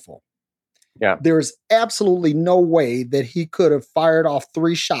rifle. Yeah. There's absolutely no way that he could have fired off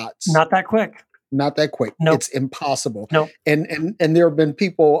 3 shots. Not that quick. Not that quick. Nope. It's impossible. Nope. And there have been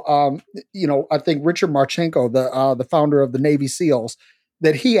people, I think Richard Marchenko, the founder of the Navy SEALs,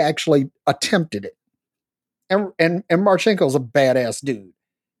 that he actually attempted it. And Marchenko's a badass dude.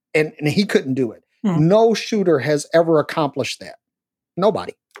 And he couldn't do it. Hmm. No shooter has ever accomplished that.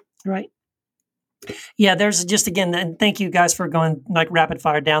 Nobody. Right. Yeah, there's just, again, and thank you guys for going like rapid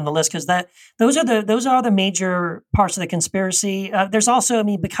fire down the list, because those are the major parts of the conspiracy. There's also,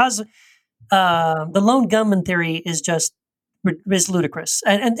 because the lone gunman theory is ludicrous.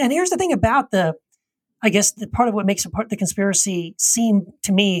 And here's the thing about the part of what makes the conspiracy seem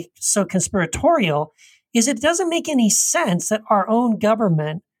to me so conspiratorial is it doesn't make any sense that our own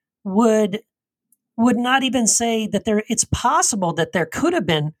government would not even say that it's possible that there could have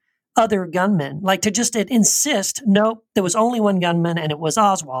been other gunmen, like to just insist, no, there was only one gunman and it was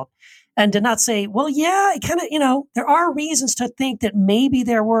Oswald. And to not say, well, yeah, it kind of, there are reasons to think that maybe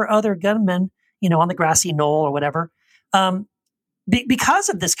there were other gunmen, on the grassy knoll or whatever, because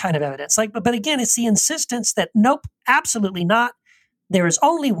of this kind of evidence. But again, it's the insistence that, nope, absolutely not. There is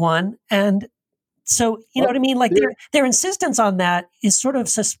only one. And so, you know what I mean? Like their insistence on that is sort of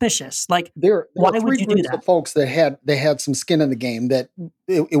suspicious. Like, there why are 3 would you do groups that? of folks that had some skin in the game, that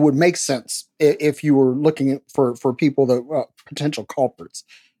it would make sense if you were looking for people that potential culprits.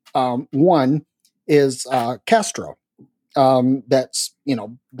 One is Castro. That's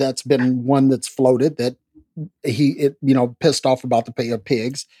been one that's floated, that he pissed off about the pay of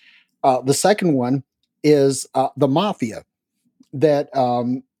pigs. The second one is the mafia, that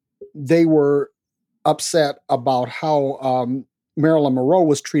they were upset about how Marilyn Monroe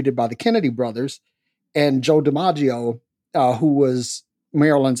was treated by the Kennedy brothers, and Joe DiMaggio, who was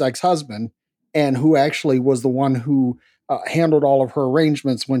Marilyn's ex-husband and who actually was the one who handled all of her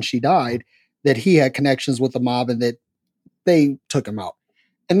arrangements when she died, that he had connections with the mob and that they took him out.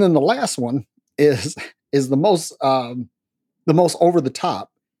 And then the last one is the most over the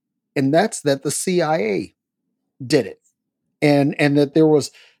top, and that's that the CIA did it, and that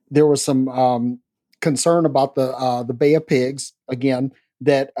there was some concern about the Bay of Pigs again,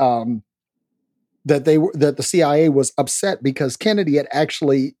 that that the CIA was upset because Kennedy had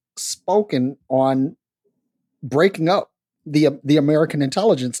actually spoken on breaking up the American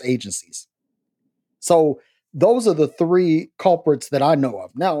intelligence agencies. So those are the three culprits that I know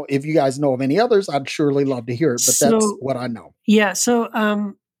of. Now, if you guys know of any others, I'd surely love to hear it, but that's what I know. Yeah. So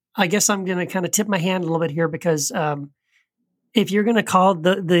I guess I'm going to kind of tip my hand a little bit here because if you're going to call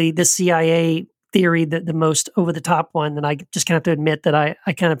the CIA theory the most over the top one, then I just kind of have to admit that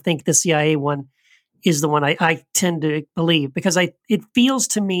I kind of think the CIA one is the one I tend to believe, because it feels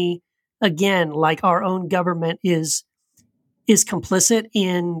to me, again, like our own government is complicit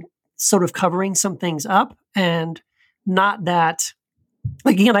in sort of covering some things up, and not that,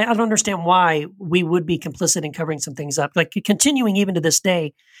 like, again, I don't understand why we would be complicit in covering some things up, like continuing even to this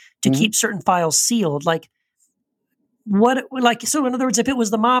day to keep certain files sealed. Like, so in other words, if it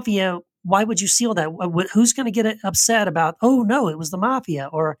was the mafia, why would you seal that? Who's going to get upset about, oh no, it was the mafia,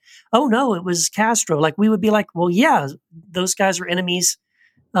 or, oh no, it was Castro? Like, we would be like, well, yeah, those guys are enemies.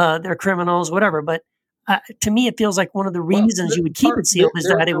 They're criminals, whatever. But to me, it feels like one of the reasons you would keep it sealed is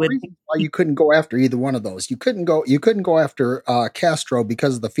that it would. Why you couldn't go after either one of those? You couldn't go after Castro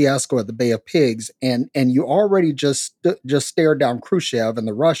because of the fiasco at the Bay of Pigs, and you already just stared down Khrushchev and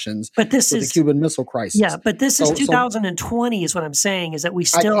the Russians. But this is the Cuban Missile Crisis. Yeah, but this is 2020, is what I'm saying. Is that we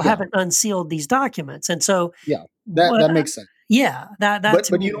still haven't unsealed these documents, and so that makes sense. Yeah, that.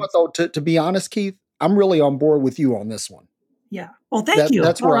 But you know what though? To be honest, Keith, I'm really on board with you on this one. Yeah. Well, thank you.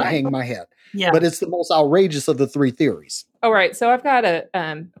 That's where I hang my head. Yeah. But it's the most outrageous of the three theories. All right. So I've got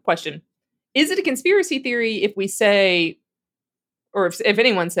a question. Is it a conspiracy theory if we say, or if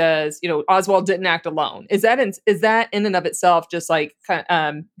anyone says, Oswald didn't act alone? Is that in and of itself just like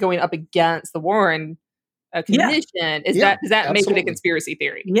going up against the Warren Commission? Does that make it a conspiracy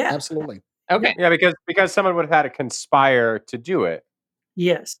theory? Yeah. Absolutely. Okay. Yeah, because someone would have had to conspire to do it.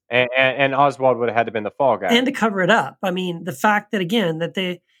 Yes. And Oswald would have had to been the fall guy. And to cover it up. I mean, the fact that, again, that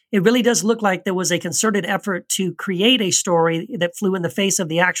it really does look like there was a concerted effort to create a story that flew in the face of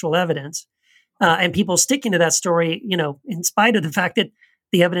the actual evidence, and people sticking to that story, in spite of the fact that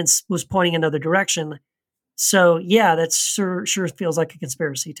the evidence was pointing another direction. So, yeah, that sure feels like a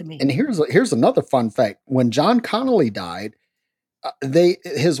conspiracy to me. And here's another fun fact. When John Connolly died,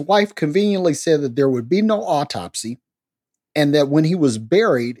 his wife conveniently said that there would be no autopsy, and that when he was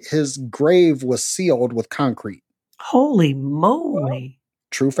buried, his grave was sealed with concrete. Holy moly.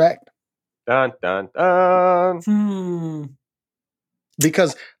 True fact. Dun, dun, dun.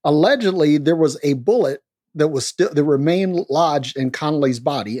 Because allegedly there was a bullet that remained lodged in Connolly's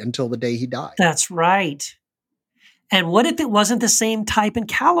body until the day he died. That's right. And what if it wasn't the same type and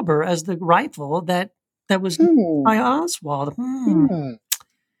caliber as the rifle that was by Oswald?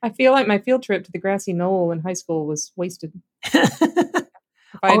 I feel like my field trip to the grassy knoll in high school was wasted. If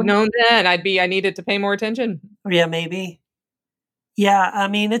I had known then, I needed to pay more attention. Yeah, maybe. Yeah, I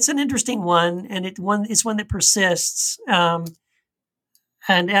mean, it's an interesting one, and it's one that persists. And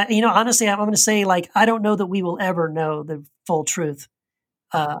honestly, I'm going to say, I don't know that we will ever know the full truth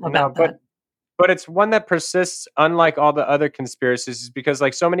about that. But it's one that persists, unlike all the other conspiracies, because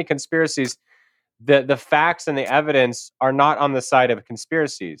like so many conspiracies, the facts and the evidence are not on the side of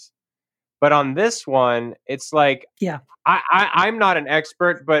conspiracies. But on this one, it's like, I'm not an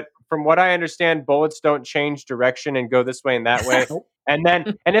expert, but from what I understand, bullets don't change direction and go this way and that way. And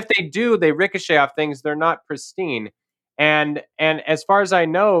if they do, they ricochet off things. They're not pristine. And as far as I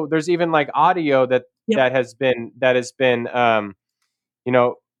know, there's even like audio that has been dissected.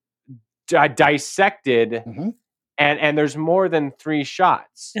 Mm-hmm. And there's more than 3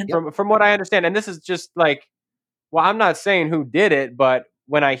 shots from what I understand. And this is just like, well, I'm not saying who did it, but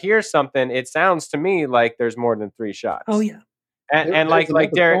when I hear something, it sounds to me like there's more than 3 shots. Oh yeah. And like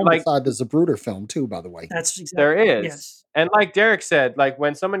Derek, there's a Zapruder film too, by the way. That's exactly, there is. Yes. And like Derek said, like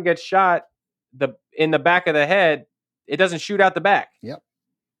when someone gets shot in the back of the head, it doesn't shoot out the back. Yep.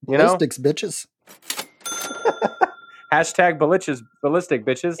 Ballistics, bitches. Hashtag ballistic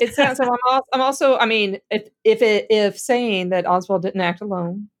bitches. It sounds. So I'm also. I mean, if saying that Oswald didn't act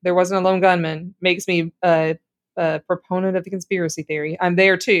alone, there wasn't a lone gunman, makes me a proponent of the conspiracy theory. I'm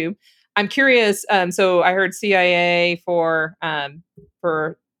there too. I'm curious. So I heard CIA for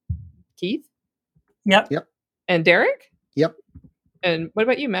Keith. Yep. And Derek. Yep. And what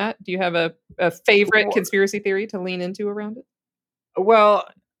about you, Matt? Do you have a favorite conspiracy theory to lean into around it? Well,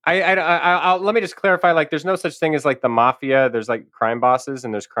 I'll let me just clarify. Like, there's no such thing as like the mafia. There's like crime bosses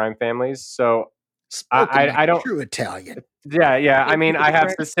and there's crime families. So Spoken like I a don't. true Italian. Yeah. I mean, I have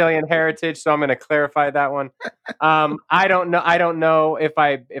Correct. Sicilian heritage, so I'm going to clarify that one. I don't know if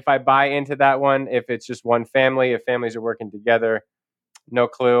I buy into that one. If it's just one family, if families are working together, no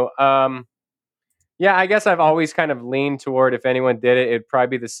clue. Yeah, I guess I've always kind of leaned toward if anyone did it, it'd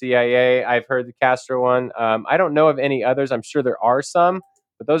probably be the CIA. I've heard the Castro one. I don't know of any others. I'm sure there are some,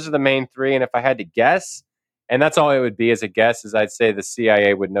 but those are the main three. And if I had to guess, and that's all it would be as a guess, is I'd say the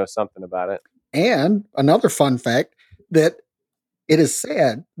CIA would know something about it. And another fun fact that it is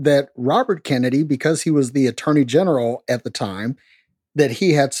said that Robert Kennedy, because he was the attorney general at the time, that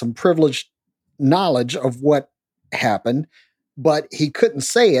he had some privileged knowledge of what happened, but he couldn't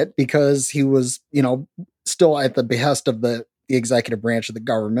say it because he was, still at the behest of the executive branch of the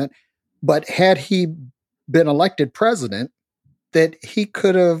government. But had he been elected president, that he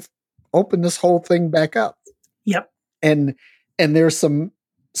could have opened this whole thing back up. Yep. And there's some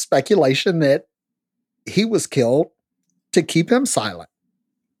speculation that he was killed to keep him silent.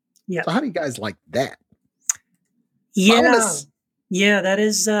 Yeah. So how do you guys like that? Yeah. Bonus. Yeah, that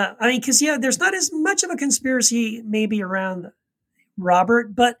is, because, there's not as much of a conspiracy maybe around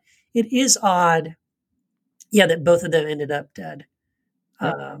Robert, but it is odd, that both of them ended up dead.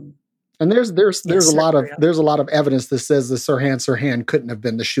 And there's a lot of evidence that says that Sirhan couldn't have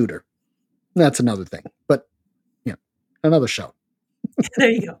been the shooter. That's another thing, but another show.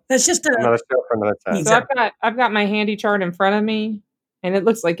 There you go. That's just Another show for another time. So I've got my handy chart in front of me, and it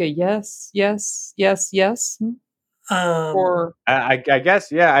looks like a yes. Or I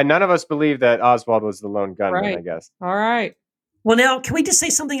guess, none of us believe that Oswald was the lone gunman, Right. I guess. all right. Well, now, can we just say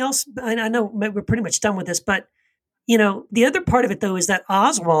something else? I know we're pretty much done with this, but, the other part of it, though, is that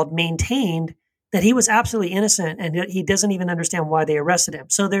Oswald maintained that he was absolutely innocent and he doesn't even understand why they arrested him.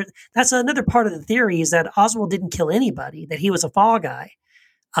 So that's another part of the theory, is that Oswald didn't kill anybody, that he was a fall guy.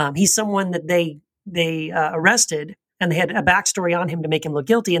 He's someone that they arrested, and they had a backstory on him to make him look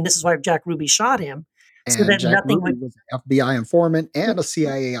guilty. And this is why Jack Ruby shot him. So And that Jack nothing Ruby would. was an FBI informant and a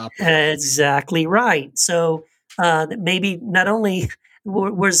CIA operative. Exactly right. So that maybe not only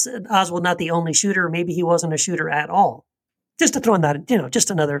was Oswald not the only shooter, maybe he wasn't a shooter at all. Just to throw in that,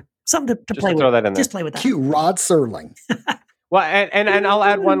 just another something to play with. throw that in there. Just play with that. Cue Rod Serling. Well, and I'll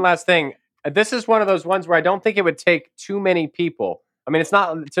add one last thing. This is one of those ones where I don't think it would take too many people. I mean, it's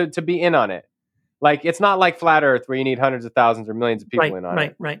not to be in on it. Like, it's not like Flat Earth where you need hundreds of thousands or millions of people in on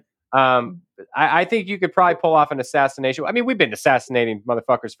it. Right. I think you could probably pull off an assassination. I mean, we've been assassinating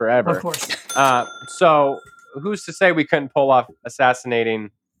motherfuckers forever. Of course. So who's to say we couldn't pull off assassinating,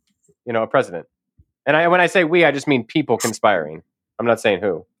 a president? And when I say we, I just mean people conspiring. I'm not saying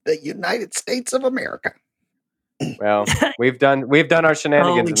who. The United States of America. Well, we've done our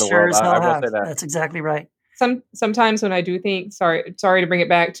shenanigans in the world. I will say that. That's exactly right. Sometimes when I do think, sorry to bring it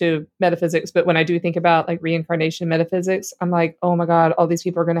back to metaphysics, but when I do think about like reincarnation metaphysics, I'm like, oh my God, all these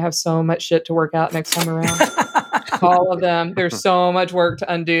people are going to have so much shit to work out next time around. All of them. There's so much work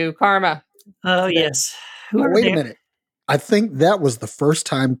to undo. Karma. Oh, yes. Oh, wait a minute. I think that was the first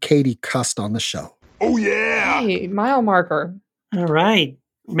time Katie cussed on the show. Oh, yeah. Hey, mile marker. All right.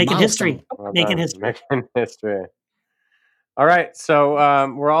 Making Milestone. history. Making history. Making history. All right, so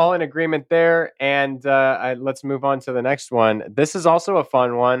we're all in agreement there, and let's move on to the next one. This is also a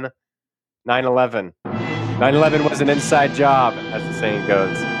fun one, 9/11. 9/11 was an inside job, as the saying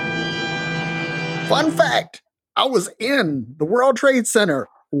goes. Fun fact, I was in the World Trade Center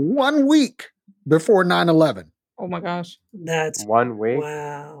 1 week before 9/11. Oh my gosh. That's 1 week?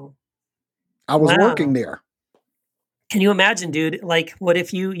 wow. I was Wow. working there. Can you imagine, dude? Like, what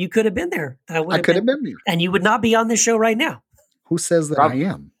if you could have been there? I could have been there. And you would not be on this show right now. Who says that I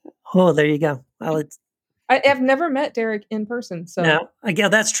am? Oh, there you go. Well, I've never met Derek in person. So no, I guess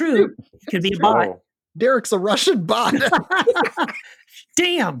that's true. It could be a bot. Oh. Derek's a Russian bot.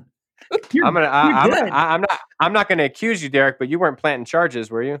 Damn. I'm not gonna accuse you, Derek, but you weren't planting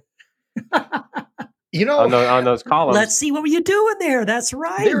charges, were you? You know, on those columns. Let's see what were you doing there. That's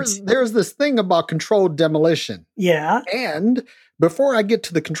right. there's this thing about controlled demolition. Yeah. And before I get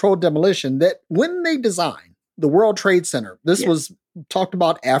to the controlled demolition, that when they designed the World Trade Center, this was talked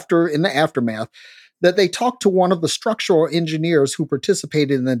about in the aftermath, that they talked to one of the structural engineers who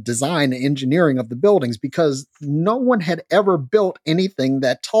participated in the design and engineering of the buildings, because no one had ever built anything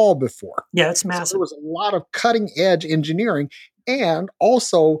that tall before. Yeah, it's So massive. there was a lot of cutting edge engineering, and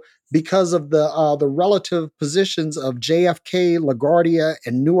also because of the relative positions of JFK, LaGuardia,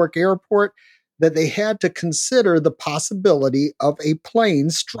 and Newark Airport, that they had to consider the possibility of a plane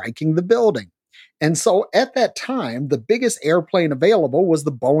striking the building. And so at that time, the biggest airplane available was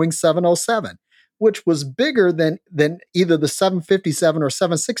the Boeing 707. which was bigger than either the 757 or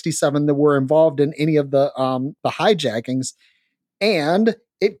 767 that were involved in any of the hijackings, and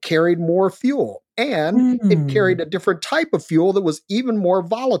it carried more fuel, and it carried a different type of fuel that was even more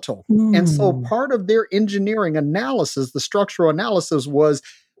volatile. And so part of their engineering analysis, the structural analysis, was,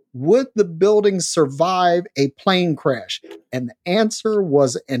 would the building survive a plane crash? And the answer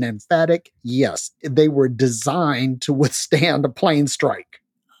was an emphatic yes. They were designed to withstand a plane strike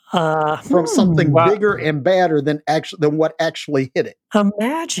from something bigger and badder than what actually hit it.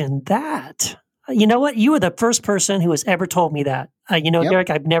 Imagine that. You know what? You were the first person who has ever told me that. Derek,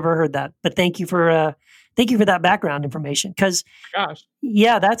 I've never heard that, but thank you for that background information. Because,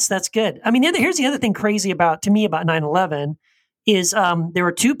 yeah, that's good. I mean, here's the other thing crazy about 9/11 is there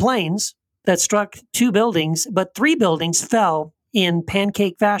were 2 planes that struck 2 buildings, but 3 buildings fell in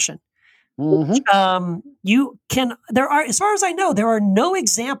pancake fashion. As far as I know, there are no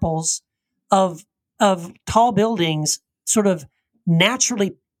examples of tall buildings sort of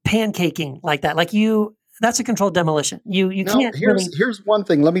naturally pancaking like that. That's a controlled demolition. You can't. Here's one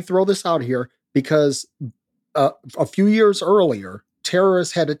thing. Let me throw this out here, because a few years earlier,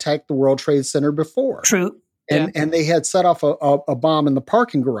 terrorists had attacked the World Trade Center before. True. And they had set off a bomb in the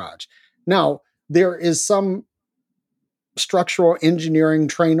parking garage. Now, there is some structural engineering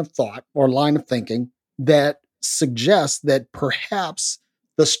train of thought or line of thinking that suggests that perhaps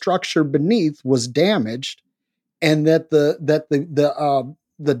the structure beneath was damaged, and that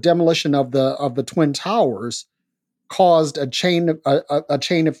the demolition of the Twin Towers caused a chain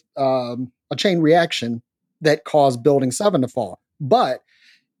reaction that caused Building 7 to fall. But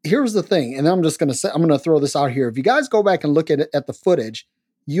here's the thing, and I'm going to throw this out here. If you guys go back and look at the footage,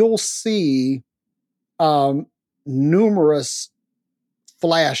 you'll see numerous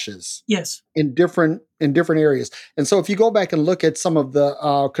flashes. Yes. In different areas. And so if you go back and look at some of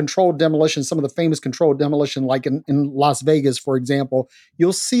the controlled demolition, some of the famous controlled demolition, like in Las Vegas, for example,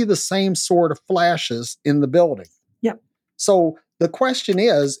 you'll see the same sort of flashes in the building. Yep. So the question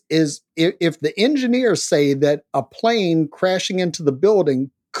is if the engineers say that a plane crashing into the building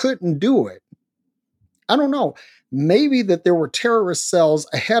couldn't do it, I don't know. Maybe that there were terrorist cells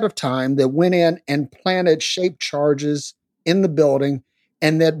ahead of time that went in and planted shaped charges in the building,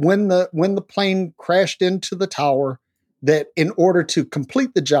 and that when the plane crashed into the tower, that in order to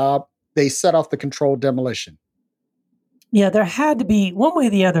complete the job, they set off the controlled demolition. Yeah, there had to be, one way or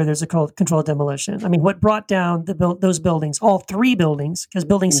the other, there's a controlled demolition. I mean, what brought down those buildings, all 3 buildings, because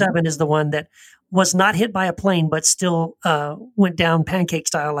Building 7 is the one that was not hit by a plane, but still went down pancake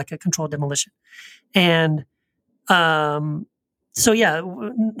style like a controlled demolition. And so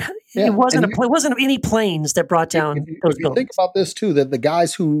it wasn't any planes that brought down those buildings. You think about this too, that the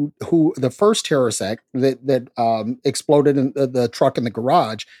guys who the first terrorist act that exploded in the truck in the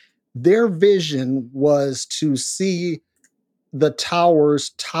garage, their vision was to see the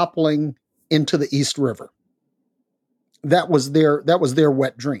towers toppling into the East River. That was their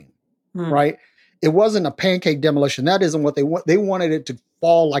wet dream, right? It wasn't a pancake demolition. That isn't what they want. They wanted it to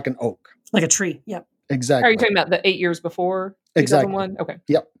fall like an oak, like a tree. Yep. Exactly. Are you talking about the 8 years before 2001? Exactly. Okay.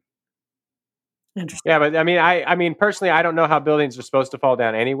 Yep. Interesting. Yeah, but I mean, personally, I don't know how buildings are supposed to fall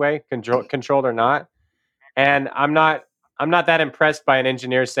down anyway, controlled or not. And I'm not that impressed by an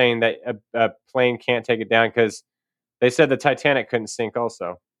engineer saying that a plane can't take it down, because they said the Titanic couldn't sink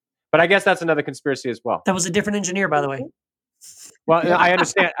also. But I guess that's another conspiracy as well. That was a different engineer, by the way. Well, I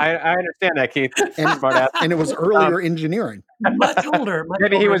understand. I understand that, Keith. And it was earlier engineering. Much older.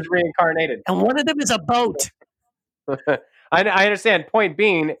 Maybe he was reincarnated. And one of them is a boat. I understand. Point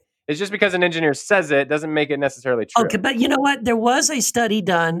being, is just because an engineer says it doesn't make it necessarily true. Okay, but you know what? There was a study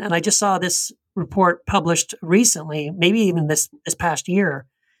done, and I just saw this report published recently, maybe even this past year.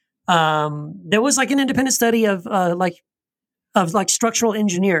 There was like an independent study of structural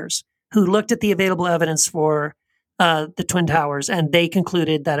engineers who looked at the available evidence for the Twin Towers, and they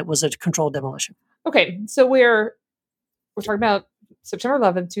concluded that it was a controlled demolition. Okay, so we're talking about September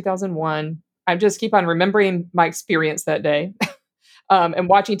 11th, 2001. I just keep on remembering my experience that day and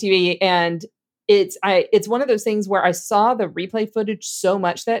watching TV. And it's one of those things where I saw the replay footage so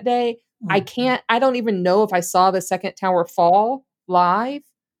much that day. I don't even know if I saw the second tower fall live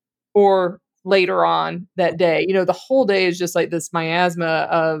or later on that day. You know, the whole day is just like this miasma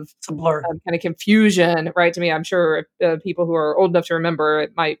of a blur, kind of confusion, right? To me, I'm sure people who are old enough to remember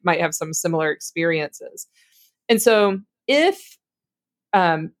it might have some similar experiences. And so if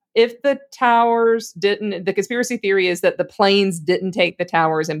the towers didn't, the conspiracy theory is that the planes didn't take the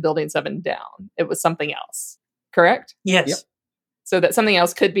towers in Building 7 down. It was something else, correct? Yes. Yep. So that something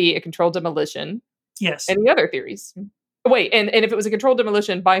else could be a controlled demolition. Yes. Any other theories? Wait, and if it was a controlled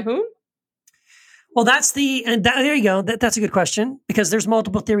demolition, by whom? Well, there you go. That's a good question because there's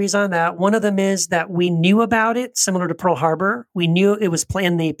multiple theories on that. One of them is that we knew about it, similar to Pearl Harbor. We knew it was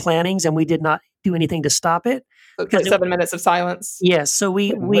in the plannings, and we did not do anything to stop it. So it's like 7 minutes of silence. Yes. So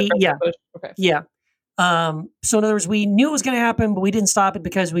we Okay. Yeah. So in other words, we knew it was going to happen, but we didn't stop it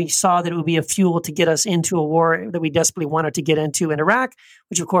because we saw that it would be a fuel to get us into a war that we desperately wanted to get into in Iraq,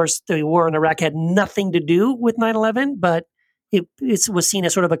 which of course the war in Iraq had nothing to do with 9/11, but it was seen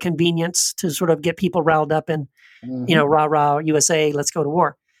as sort of a convenience to sort of get people riled up and, rah, rah, USA, let's go to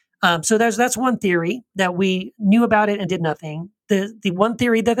war. So that's one theory that we knew about it and did nothing. The one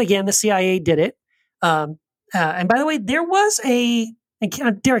theory that, again, the CIA did it. And by the way, there was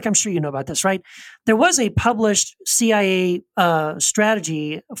and Derek, I'm sure you know about this, right? There was a published CIA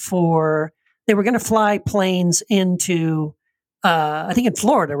strategy they were going to fly planes into, I think in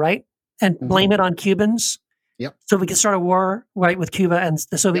Florida, right? And blame it on Cubans. Yep. So we could start a war, right, with Cuba and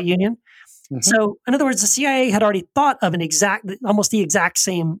the Soviet Union. Mm-hmm. So in other words, the CIA had already thought of almost the exact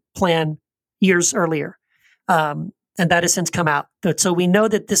same plan years earlier. And that has since come out. So we know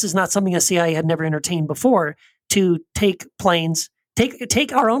that this is not something the CIA had never entertained before, to take planes,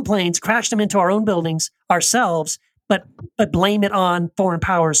 take our own planes, crash them into our own buildings ourselves, but blame it on foreign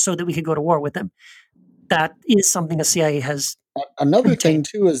powers so that we could go to war with them. That is something the CIA has. Another thing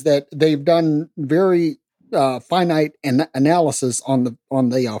too is that they've done very finite analysis on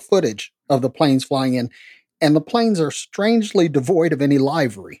the footage of the planes flying in, and the planes are strangely devoid of any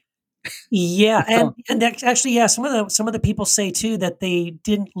livery. Yeah, and actually, some of the people say too that they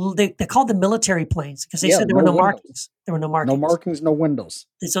called them military planes because they said there were no markings. There were no markings. No markings, no windows.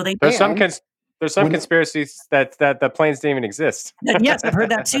 So there's some conspiracies that the planes didn't even exist. Yes, I've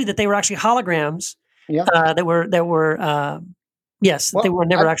heard that too. That they were actually holograms. Yeah, they were they were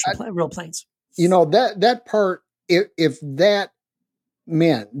never actually real planes. That part. If that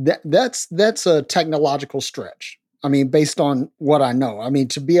meant that's a technological stretch. I mean, based on what I know, I mean,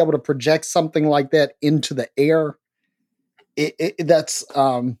 to be able to project something like that into the air, that's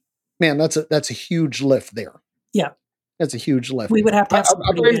a huge lift there. Yeah, that's a huge lift. We would have to have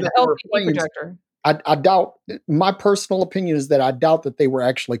the LTE projector. I doubt. My personal opinion is that I doubt that they were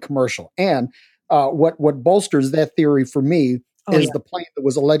actually commercial. And what bolsters that theory for me is the plane that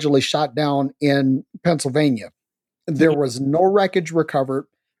was allegedly shot down in Pennsylvania. There was no wreckage recovered,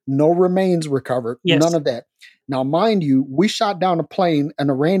 no remains recovered, none of that. Now, mind you, we shot down a plane, an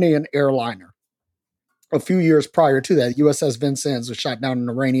Iranian airliner, a few years prior to that. USS Vincennes was shot down an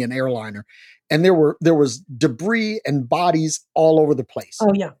Iranian airliner, and there was debris and bodies all over the place.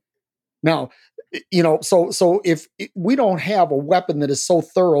 Oh yeah. Now, so if we don't have a weapon that is so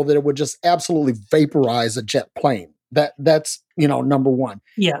thorough that it would just absolutely vaporize a jet plane, that's number one.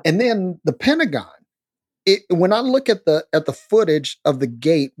 Yeah. And then the Pentagon. When I look at the footage of the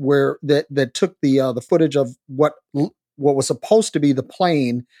gate where that took the footage of what was supposed to be the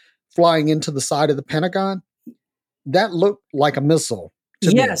plane flying into the side of the Pentagon, that looked like a missile.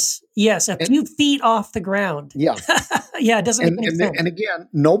 Yes, a few feet off the ground. Yeah, yeah, it doesn't make any sense. And again,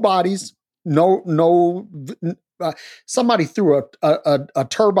 no bodies, no. Somebody threw a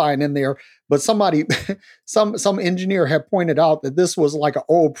turbine in there, but some engineer had pointed out that this was like an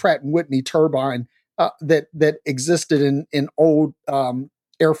old Pratt and Whitney turbine. That existed in old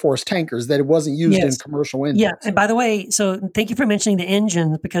Air Force tankers, that it wasn't used in commercial engines. Yeah, and by the way, so thank you for mentioning the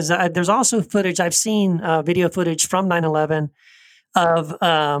engines, because there's also footage, I've seen video footage from 9/11 of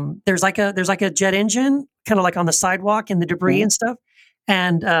there's like a jet engine kind of like on the sidewalk in the debris and stuff,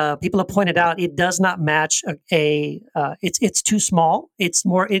 and people have pointed out it does not match it's too small. It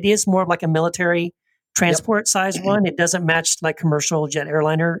is more like a military transport size one. It doesn't match like commercial jet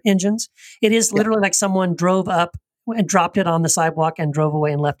airliner engines. It is literally like someone drove up and dropped it on the sidewalk and drove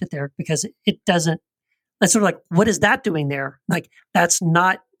away and left it there, because it doesn't. That's sort of like, what is that doing there? Like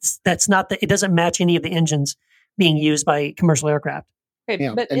it doesn't match any of the engines being used by commercial aircraft. Okay,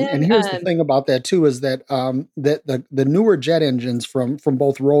 yeah, and here's the thing about that too, is that that the newer jet engines from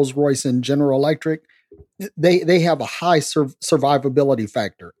both Rolls-Royce and General Electric, they have a high survivability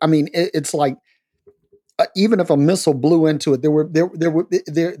factor. I mean, it's like, even if a missile blew into it,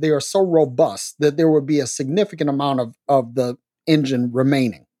 they are so robust that there would be a significant amount of the engine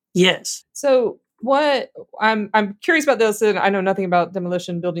remaining. Yes. So what I'm curious about this, and I know nothing about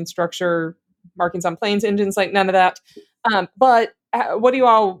demolition, building structure, markings on planes, engines, like none of that. But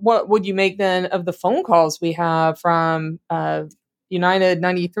what would you make then of the phone calls we have from United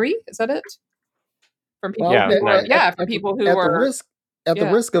 93? Is that it? From people, from people who were at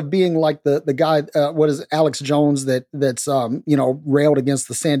the risk of being like the guy, what is it, Alex Jones, that's railed against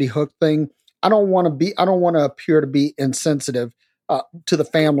the Sandy Hook thing. I don't want to appear to be insensitive. to the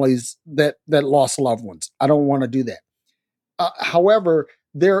families that lost loved ones. I don't want to do that. However,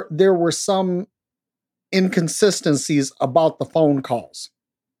 there were some inconsistencies about the phone calls.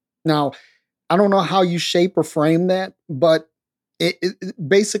 Now, I don't know how you shape or frame that, but it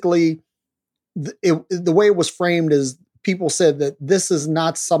basically, the way it was framed is people said that this is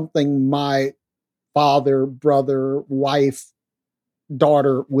not something my father, brother, wife,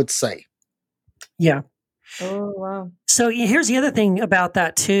 daughter would say. Yeah. Oh, wow. So here's the other thing about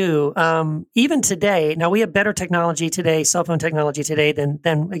that too. Even today, now we have better technology today, cell phone technology today than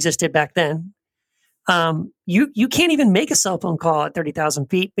existed back then. You can't even make a cell phone call at 30,000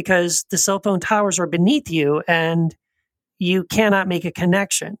 feet because the cell phone towers are beneath you and you cannot make a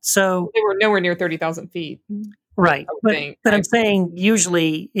connection. So They were nowhere near 30,000 feet. right. I would But, think, but I'm right? saying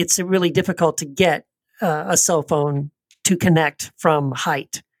usually it's really difficult to get a cell phone to connect from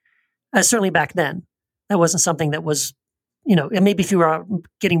height. Certainly back then, that wasn't something that was, and maybe if you were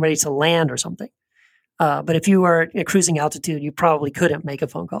getting ready to land or something. But if you were at cruising altitude, you probably couldn't make a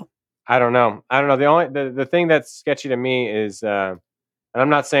phone call. I don't know. The thing that's sketchy to me is, and I'm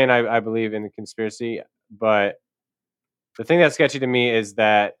not saying I believe in the conspiracy, but the thing that's sketchy to me is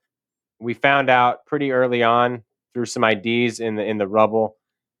that we found out pretty early on through some IDs in the rubble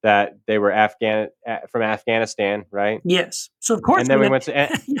that they were from Afghanistan, right? Yes. So of course, And then we went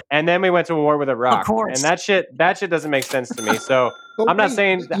to and then we went to war with Iraq. Of course. And that shit doesn't make sense to me. So But I'm not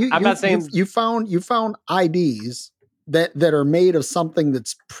wait, saying you found IDs that are made of something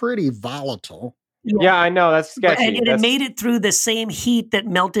that's pretty volatile. Yeah, I know that's sketchy. And it made it through the same heat that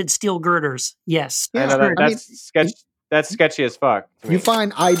melted steel girders. Yes. I know that's sketchy. That's sketchy as fuck. You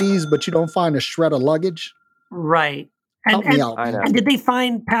find IDs, but you don't find a shred of luggage. Right. Help me out. I know. And did they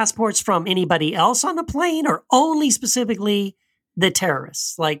find passports from anybody else on the plane or only specifically the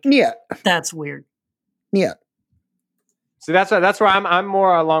terrorists? Like, Yeah. That's weird. Yeah. So that's where I'm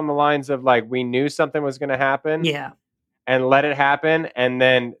more along the lines of like we knew something was going to happen. Yeah. And let it happen, and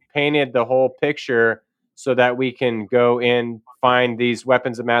then painted the whole picture so that we can go in, find these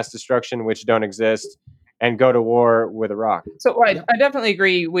weapons of mass destruction which don't exist, and go to war with Iraq. So I definitely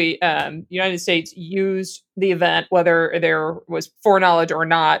agree. We United States used the event, whether there was foreknowledge or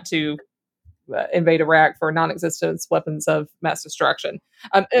not, to invade Iraq for non-existence weapons of mass destruction.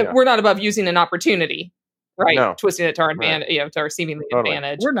 We're not above using an opportunity, right? No. Twisting it to our advantage, to our seemingly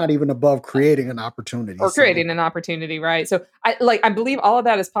advantage. We're not even above creating an opportunity. Or creating an opportunity, right? So I believe all of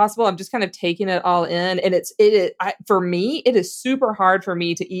that is possible. I'm just kind of taking it all in, and for me, it is super hard for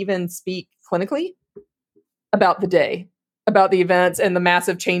me to even speak clinically about the day, about the events and the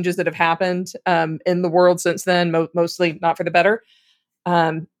massive changes that have happened in the world since then, mostly not for the better,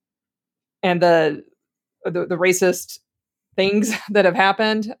 and the racist things that have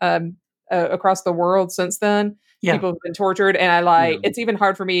happened across the world since then. Yeah. People have been tortured, and it's even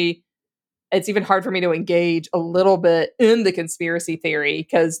hard for me. It's even hard for me to engage a little bit in the conspiracy theory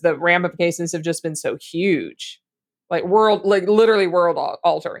because the ramifications have just been so huge, literally world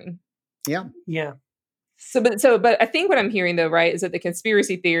altering. Yeah. Yeah. But I think what I'm hearing though, right, is that the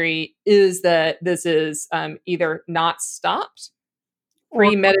conspiracy theory is that this is either not stopped,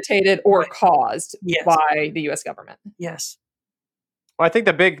 premeditated, or caused by the U.S. government. Yes. Well, I think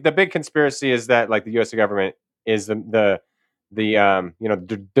the big conspiracy is that like the U.S. government is the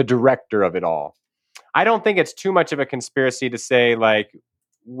director of it all. I don't think it's too much of a conspiracy to say like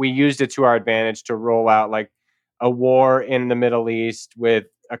we used it to our advantage to roll out like a war in the Middle East with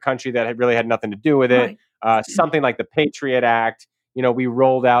a country that really had nothing to do with it. Right. Something like the Patriot Act. We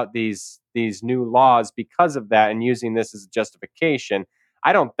rolled out these new laws because of that, and using this as a justification.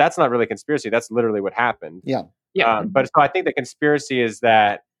 That's not really conspiracy. That's literally what happened. Yeah. Yeah. But so I think the conspiracy is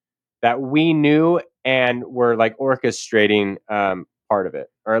that we knew and were like orchestrating part of it,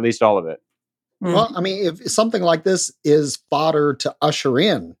 or at least all of it. Well, I mean, if something like this is fodder to usher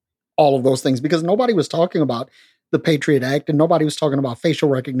in all of those things, because nobody was talking about the Patriot Act, and nobody was talking about facial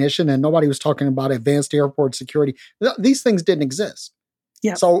recognition, and nobody was talking about advanced airport security. These things didn't exist.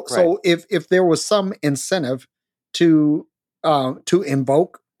 Yeah. So if there was some incentive to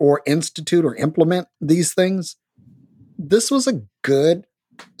invoke or institute or implement these things, this was a good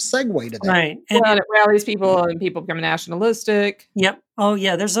segue to that. Right. And it rallies people, and people become nationalistic. Yep. Oh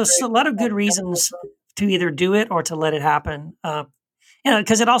yeah. There's a lot of good reasons to either do it or to let it happen.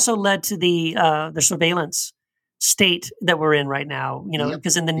 Because it also led to the surveillance state that we're in right now,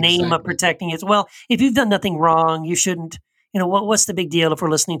 because in the name of protecting it, well, if you've done nothing wrong, you shouldn't, what's the big deal if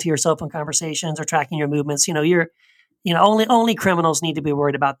we're listening to your cell phone conversations or tracking your movements? Only criminals need to be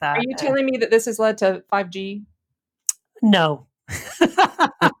worried about that. Are you telling me that this has led to 5G? No.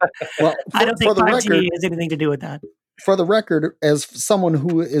 Well, I don't think 5G record, has anything to do with that. for the record, as someone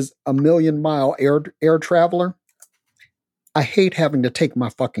who is a million-mile air traveler, I hate having to take my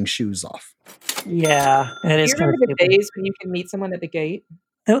fucking shoes off. Yeah, it Do is you kind remember of the stupid. days when you can meet someone at the gate?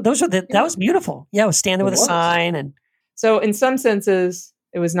 Those are that was beautiful. Yeah, I was standing with It a was. sign and So in some senses,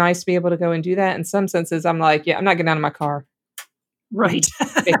 it was nice to be able to go and do that. In some senses, I'm like, yeah, I'm not getting out of my car. right.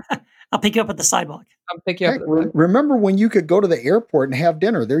 I'll pick you up at the sidewalk. I'll pick you up. Heck, remember when you could go to the airport and have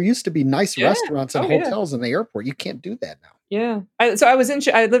dinner? There used to be nice Yeah. restaurants and Oh, yeah. hotels in the airport. You can't do that now. Yeah. I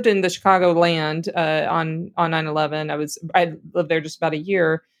lived in the Chicago land on 9/11. I lived there just about a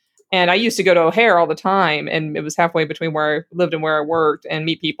year, and I used to go to O'Hare all the time, and it was halfway between where I lived and where I worked, and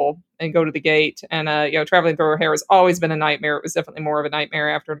meet people and go to the gate. And traveling through O'Hare has always been a nightmare. It was definitely more of a nightmare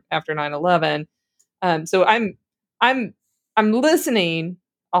after 9/11. So I'm listening.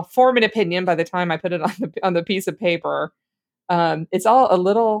 I'll form an opinion by the time I put it on the piece of paper. It's all a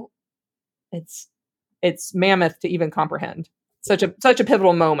little. It's mammoth to even comprehend. Such a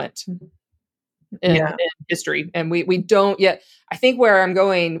pivotal moment in history, and we don't yet. I think where I'm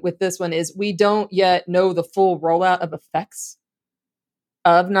going with this one is we don't yet know the full rollout of effects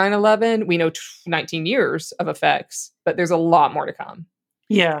of 9/11. We know 19 years of effects, but there's a lot more to come.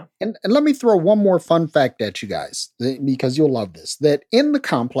 Yeah. And let me throw one more fun fact at you guys, because you'll love this. That in the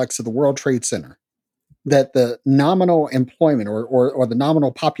complex of the World Trade Center, that the nominal employment or the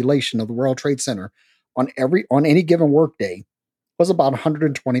nominal population of the World Trade Center on any given workday was about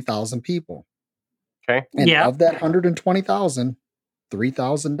 120,000 people. Okay. And Yeah. of that 120,000,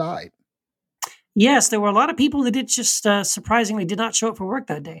 3,000 died. Yes, there were a lot of people that surprisingly did not show up for work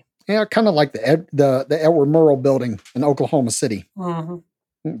that day. Yeah, kind of like the Edward Murrow building in Oklahoma City. Mm-hmm.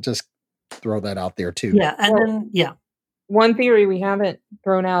 Just throw that out there too. Yeah, and then one theory we haven't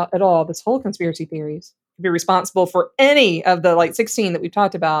thrown out at all, this whole conspiracy theories, could be responsible for any of the 16 that we've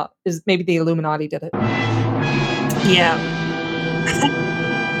talked about, is maybe the Illuminati did it. Yeah.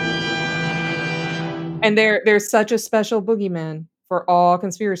 And there's such a special boogeyman for all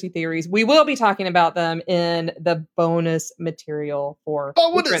conspiracy theories. We will be talking about them in the bonus material for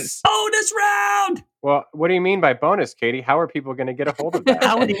patrons. Bonus round! Well, what do you mean by bonus, Katie? How are people going to get a hold of that?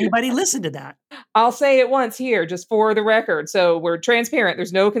 How would anybody listen to that? I'll say it once here, just for the record. So we're transparent.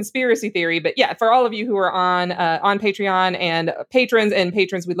 There's no conspiracy theory, but yeah, for all of you who are on Patreon and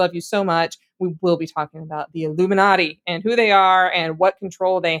patrons, we love you so much. We will be talking about the Illuminati and who they are and what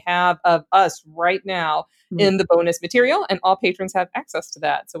control they have of us right now in the bonus material. And all patrons have access to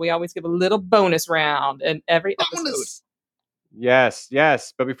that. So we always give a little bonus round in every episode. Yes.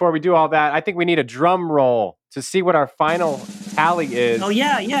 But before we do all that, I think we need a drum roll to see what our final tally is. Oh,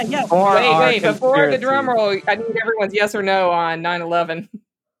 yeah. Wait, before the drum roll, I need everyone's yes or no on 9/11.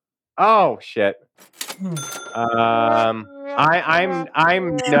 Oh, shit. I'm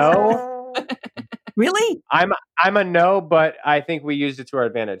no. Really? I'm a no, but I think we used it to our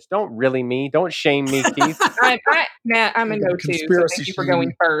advantage. Don't shame me, Keith. I'm a no too. So thank you for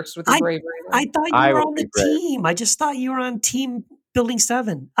going first with the bravery. I thought you were on the team. I just thought you were on team Building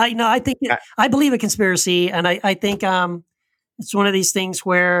 7. I think I believe a conspiracy, and I think it's one of these things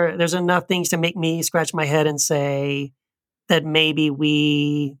where there's enough things to make me scratch my head and say that maybe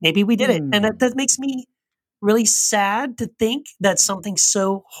we did it, and that makes me really sad to think that something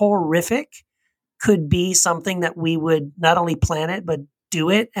so horrific could be something that we would not only plan it, but do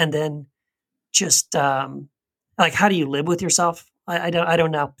it. And then just how do you live with yourself? I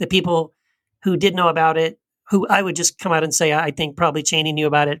don't know. The people who did know about it, who I would just come out and say, I think probably Cheney knew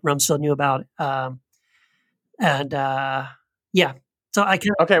about it. Rumsfeld knew about it. So I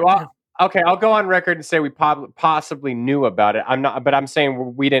can. Okay. Well, okay. I'll go on record and say we possibly knew about it. I'm not, but I'm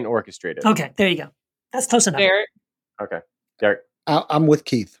saying we didn't orchestrate it. Okay. There you go. That's close enough. Derek. Okay. Derek. I'm with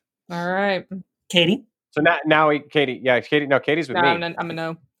Keith. All right. Katie. So now Katie. Yeah, Katie. No, Katie's with me. I'm a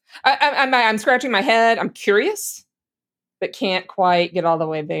no. I'm scratching my head. I'm curious, but can't quite get all the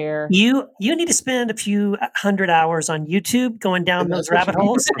way there. You need to spend a few 100 hours on YouTube going down those rabbit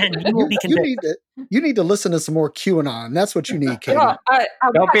holes, and you will be convinced. You need to listen to some more QAnon. That's what you need, Katie.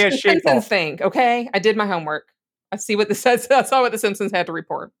 Don't be a sheeple. Simpsons thing, okay? I did my homework. I see what this says. I saw what the Simpsons had to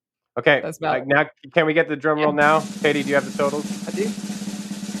report. Okay. That's about it. Now, can we get the drum roll now? Katie, do you have the totals? I do.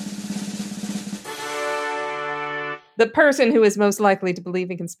 The person who is most likely to believe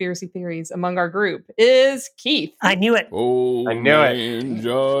in conspiracy theories among our group is Keith. I knew it. Oh, I knew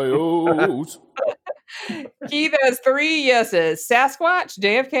it. Keith has 3 yeses: Sasquatch,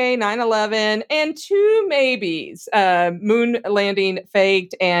 JFK, 9/11, and 2 maybes: moon landing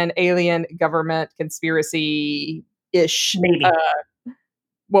faked and alien government conspiracy-ish. Maybe.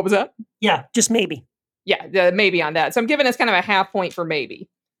 What was that? Yeah, just maybe. Yeah, maybe on that. So I'm giving us kind of a half point for maybe.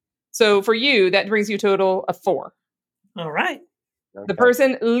 So for you, that brings you a total of 4. All right. The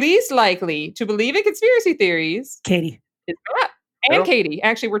person least likely to believe in conspiracy theories, Katie. is Matt and Nope. Katie.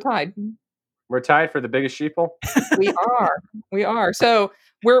 Actually, we're tied. We're tied for the biggest sheeple. We are. So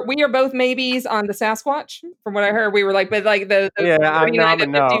we are both maybes on the Sasquatch. From what I heard, we were like, but like the Yeah, I know. 39 I'm a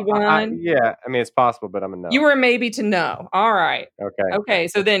to no. 51. Yeah, I mean it's possible, but I'm a no. You were a maybe to no. All right. Okay. Okay.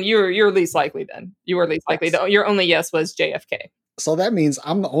 So then you're least likely. Then you were least likely. Yes. Your only yes was JFK. So that means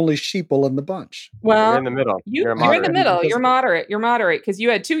I'm the only sheeple in the bunch. Well, You're in the middle. You're a in the moderate. middle. You're moderate. You're moderate because you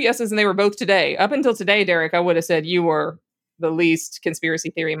had 2 yeses and they were both today. Up until today, Derek, I would have said you were the least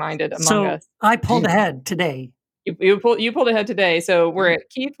conspiracy theory minded among So us. I pulled ahead today. You pulled ahead today. So we're at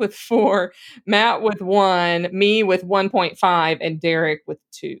Keith with 4, Matt with 1, me with 1.5, and Derek with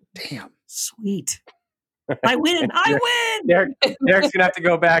 2. Damn. Sweet. I win. I win. Derek's gonna have to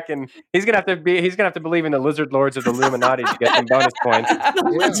go back and he's gonna have to believe in the lizard lords of the Illuminati to get some bonus points. The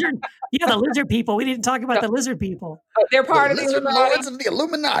lizard. Yeah, the lizard people. We didn't talk about the lizard people. They're part of the Lizard Illuminati. Lords of the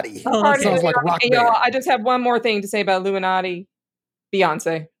Illuminati. Oh, Part that of sounds the like a rock Illuminati. band. I just have one more thing to say about Illuminati.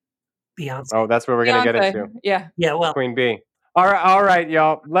 Beyonce. Beyonce. Oh, that's what we're gonna get Beyonce. into. Yeah. Yeah, well, Queen Bee. All right,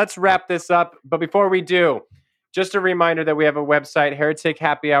 y'all. Let's wrap this up. But before we do, just a reminder that we have a website,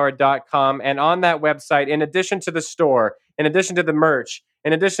 heretichappyhour.com. And on that website, in addition to the store, in addition to the merch,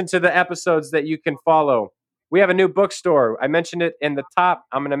 in addition to the episodes that you can follow, we have a new bookstore. I mentioned it in the top.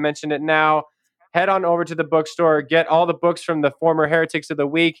 I'm going to mention it now. Head on over to the bookstore. Get all the books from the former Heretics of the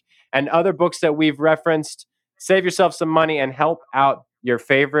Week and other books that we've referenced. Save yourself some money and help out your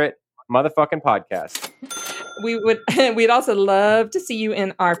favorite motherfucking podcast. We'd also love to see you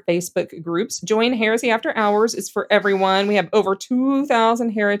in our Facebook groups. Join Heresy After Hours is for everyone. We have over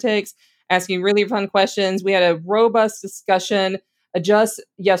 2,000 heretics asking really fun questions. We had a robust discussion just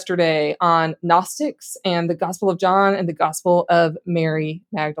yesterday on Gnostics and the Gospel of John and the Gospel of Mary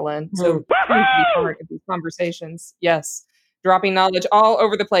Magdalene. So please be part of these conversations. Yes. Dropping knowledge all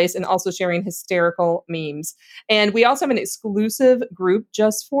over the place and also sharing hysterical memes. And we also have an exclusive group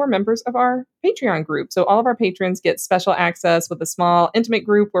just for members of our Patreon group. So all of our patrons get special access with a small, intimate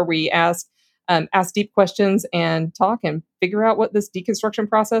group where we ask deep questions and talk and figure out what this deconstruction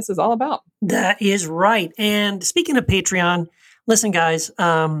process is all about. that is right. And speaking of Patreon, listen, guys,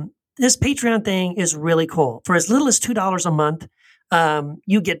 this Patreon thing is really cool. For as little as $2 a month,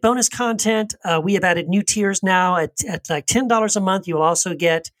 you get bonus content. We have added new tiers now at like $10 a month. You'll also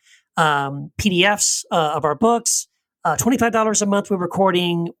get PDFs of our books. $25 a month. We're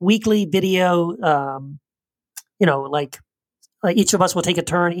recording weekly video. Like each of us will take a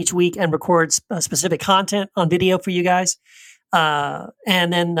turn each week and record specific content on video for you guys.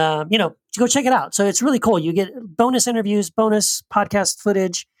 And then go check it out. So it's really cool. You get bonus interviews, bonus podcast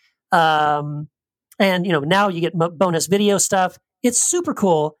footage, and now you get bonus video stuff. It's super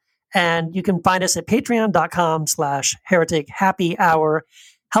cool. And you can find us at patreon.com/heretic happy hour.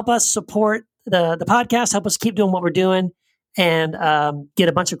 Help us support the podcast, help us keep doing what we're doing, and get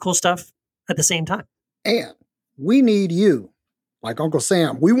a bunch of cool stuff at the same time. And we need you, like Uncle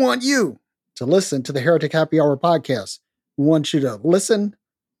Sam. We want you to listen to the Heretic Happy Hour podcast. We want you to listen,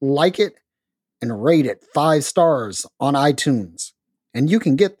 like it, and rate it 5 stars on iTunes. And you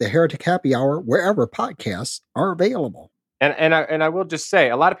can get the Heretic Happy Hour wherever podcasts are available. And I will just say,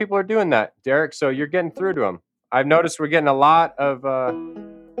 a lot of people are doing that, Derek. So you're getting through to them. I've noticed we're getting a lot of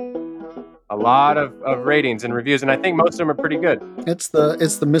ratings and reviews, and I think most of them are pretty good. It's the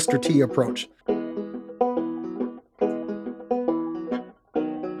Mr. T approach.